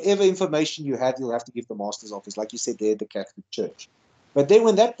 So whatever information you have, you'll have to give the master's office, like you said there, the Catholic Church. But then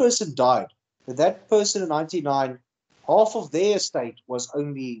when that person died, that person in 99, half of their estate was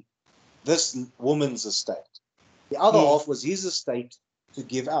only this woman's estate. The other half was his estate to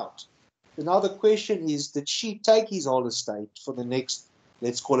give out. So now the question is, did she take his whole estate for the next,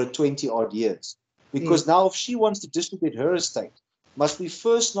 let's call it 20 odd years? Because now if she wants to distribute her estate, must we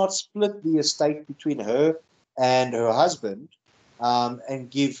first not split the estate between her and her husband, and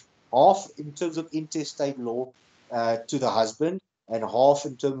give half in terms of intestate law to the husband, and half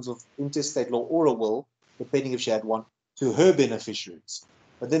in terms of intestate law or a will, depending if she had one, to her beneficiaries?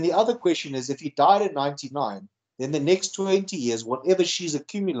 But then the other question is, if he died at 99, then the next 20 years, whatever she's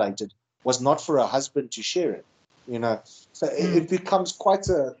accumulated was not for her husband to share it. You know, so it becomes quite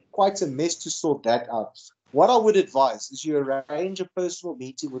a mess to sort that out. What I would advise is you arrange a personal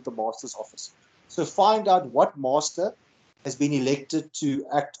meeting with the master's office. So find out what master has been elected to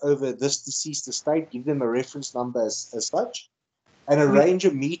act over this deceased estate, give them a reference number as such, and arrange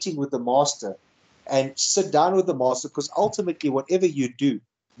a meeting with the master and sit down with the master, because ultimately whatever you do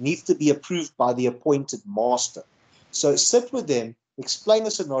needs to be approved by the appointed master. So sit with them, explain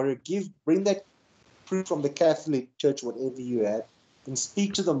the scenario, bring that proof from the Catholic Church, whatever you have, and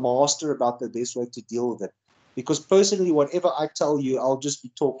speak to the master about the best way to deal with it. Because personally, whatever I tell you, I'll just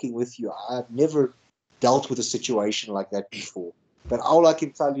be talking with you. I've never dealt with a situation like that before. But all I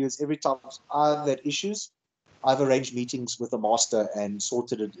can tell you is every time I've had issues, I've arranged meetings with the master and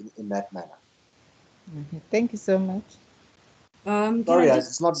sorted it in that manner. Thank you so much. Sorry,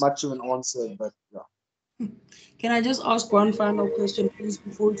 it's not much of an answer, but yeah. Can I just ask one final question, please,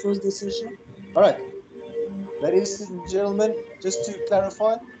 before we close the session? All right. Ladies and gentlemen, just to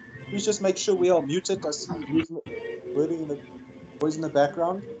clarify, please just make sure we are muted. I see wording in the voice in the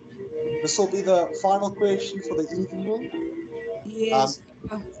background. This will be the final question for the evening. Yes.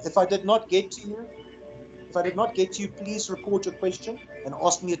 If I did not get to you, please record your question and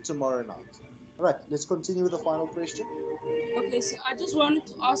ask me it tomorrow night. All right, let's continue with the final question. Okay, so I just wanted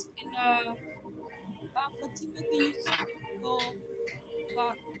to ask Fatima, can you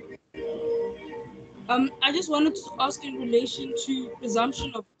I just wanted to ask in relation to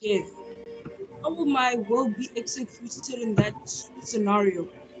presumption of death. How will my will be executed in that scenario?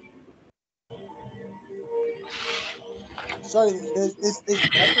 Sorry, there's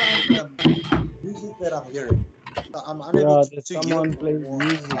background music that I'm hearing. I'm unable to someone plays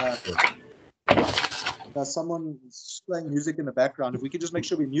music. There's someone playing music in the background. If we could just make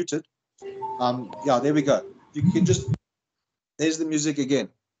sure we mute it. Yeah, there we go. You can just, there's the music again.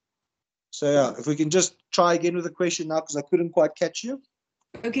 So yeah, if we can just try again with the question now, because I couldn't quite catch you.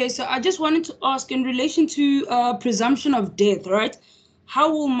 Okay, so I just wanted to ask in relation to presumption of death, right? How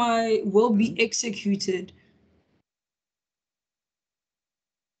will my will be executed?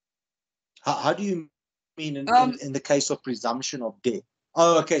 How do you mean in the case of presumption of death?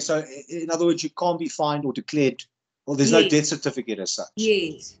 Oh, okay. So in other words, you can't be fined or declared, or there's no death certificate as such.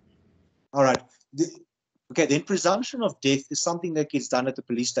 Yes. All right. Okay, then presumption of death is something that gets done at the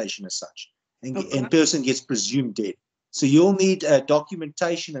police station as such, and person gets presumed dead. So you'll need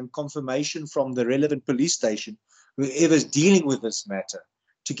documentation and confirmation from the relevant police station, whoever's dealing with this matter,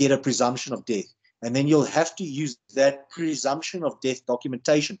 to get a presumption of death. And then you'll have to use that presumption of death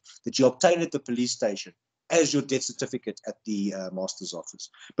documentation that you obtain at the police station as your death certificate at the master's office.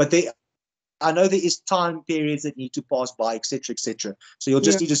 But I know there is time periods that need to pass by, etc., etc. So you'll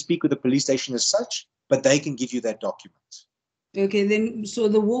just need to speak with the police station as such, but they can give you that document. Okay, then so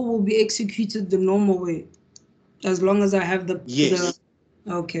the will be executed the normal way, as long as I have the. Yes.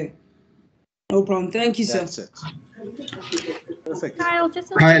 Okay. No problem. Thank you, sir. That's it. Perfect. Kyle,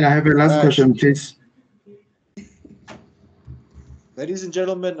 I have a last question, please. Ladies and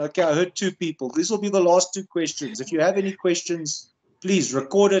gentlemen, okay, I heard two people. This will be the last two questions. If you have any questions, please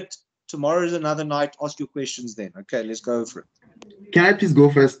record it. Tomorrow is another night. Ask your questions then. Okay, let's go for it. Can I please go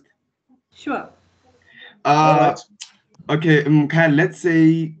first? Sure. All right. Okay, Kyle, let's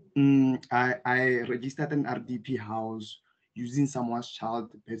say I registered an RDP house using someone's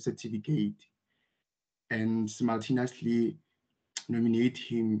child birth certificate and simultaneously nominate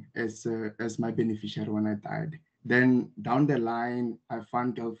him as my beneficiary when I died. Then down the line, I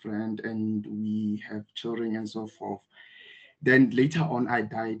found girlfriend and we have children and so forth. Then later on, I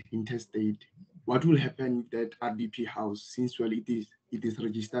died intestate. What will happen with that RDP house since well it is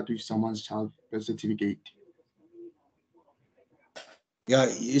registered with someone's child birth certificate? Yeah,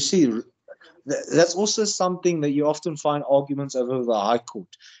 you see, that's also something that you often find arguments over the High Court.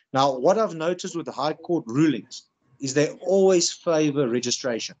 Now, what I've noticed with the High Court rulings is they always favor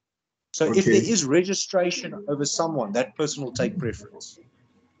registration. So if there is registration over someone, that person will take preference.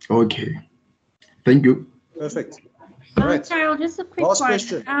 Okay. Thank you. Perfect. All right. Kyle, just a quick Last one.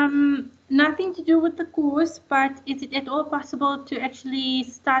 question. Nothing to do with the course, but is it at all possible to actually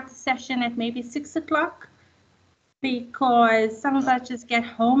start the session at maybe 6 o'clock? Because some of us just get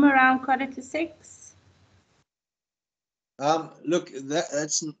home around 5:45. Look,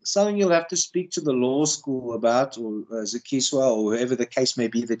 that's something you'll have to speak to the law school about, or Zakiswa, or whoever the case may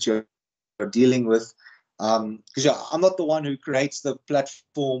be that you're dealing with. Because I'm not the one who creates the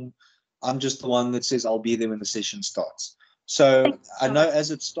platform. I'm just the one that says I'll be there when the session starts. So I know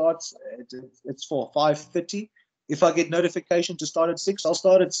as it starts, it's for 5:30. If I get notification to start at 6, I'll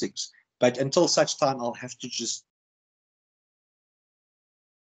start at 6. But until such time, I'll have to just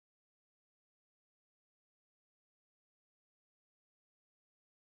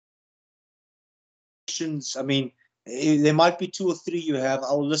questions. I mean, there might be 2 or 3 you have.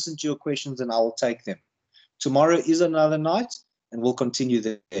 I will listen to your questions and I will take them. Tomorrow is another night and we'll continue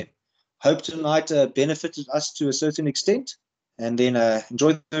then. Hope tonight benefited us to a certain extent, and then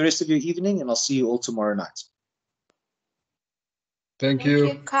enjoy the rest of your evening, and I'll see you all tomorrow night. Thank you.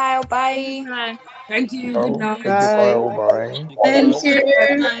 Thank you, Kyle. Bye. Thank you. Oh, Good night. thank you, Kyle. Bye. Thank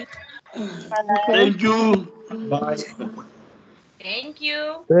you. Thank you. Bye. Thank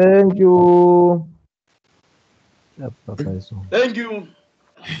you. Thank you. Yep, Professor. Thank you.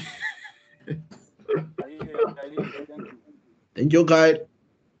 Thank you, guys.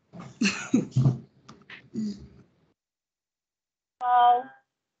 Bye.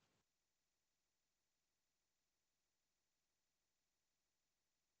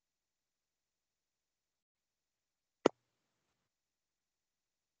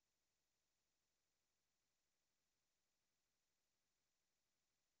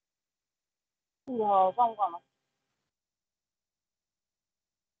 Dạ, không còn.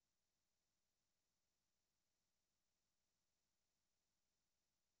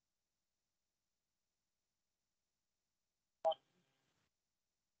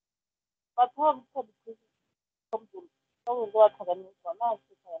 But không dùng không dùng thật là mình có nói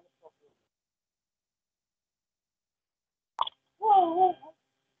thì phải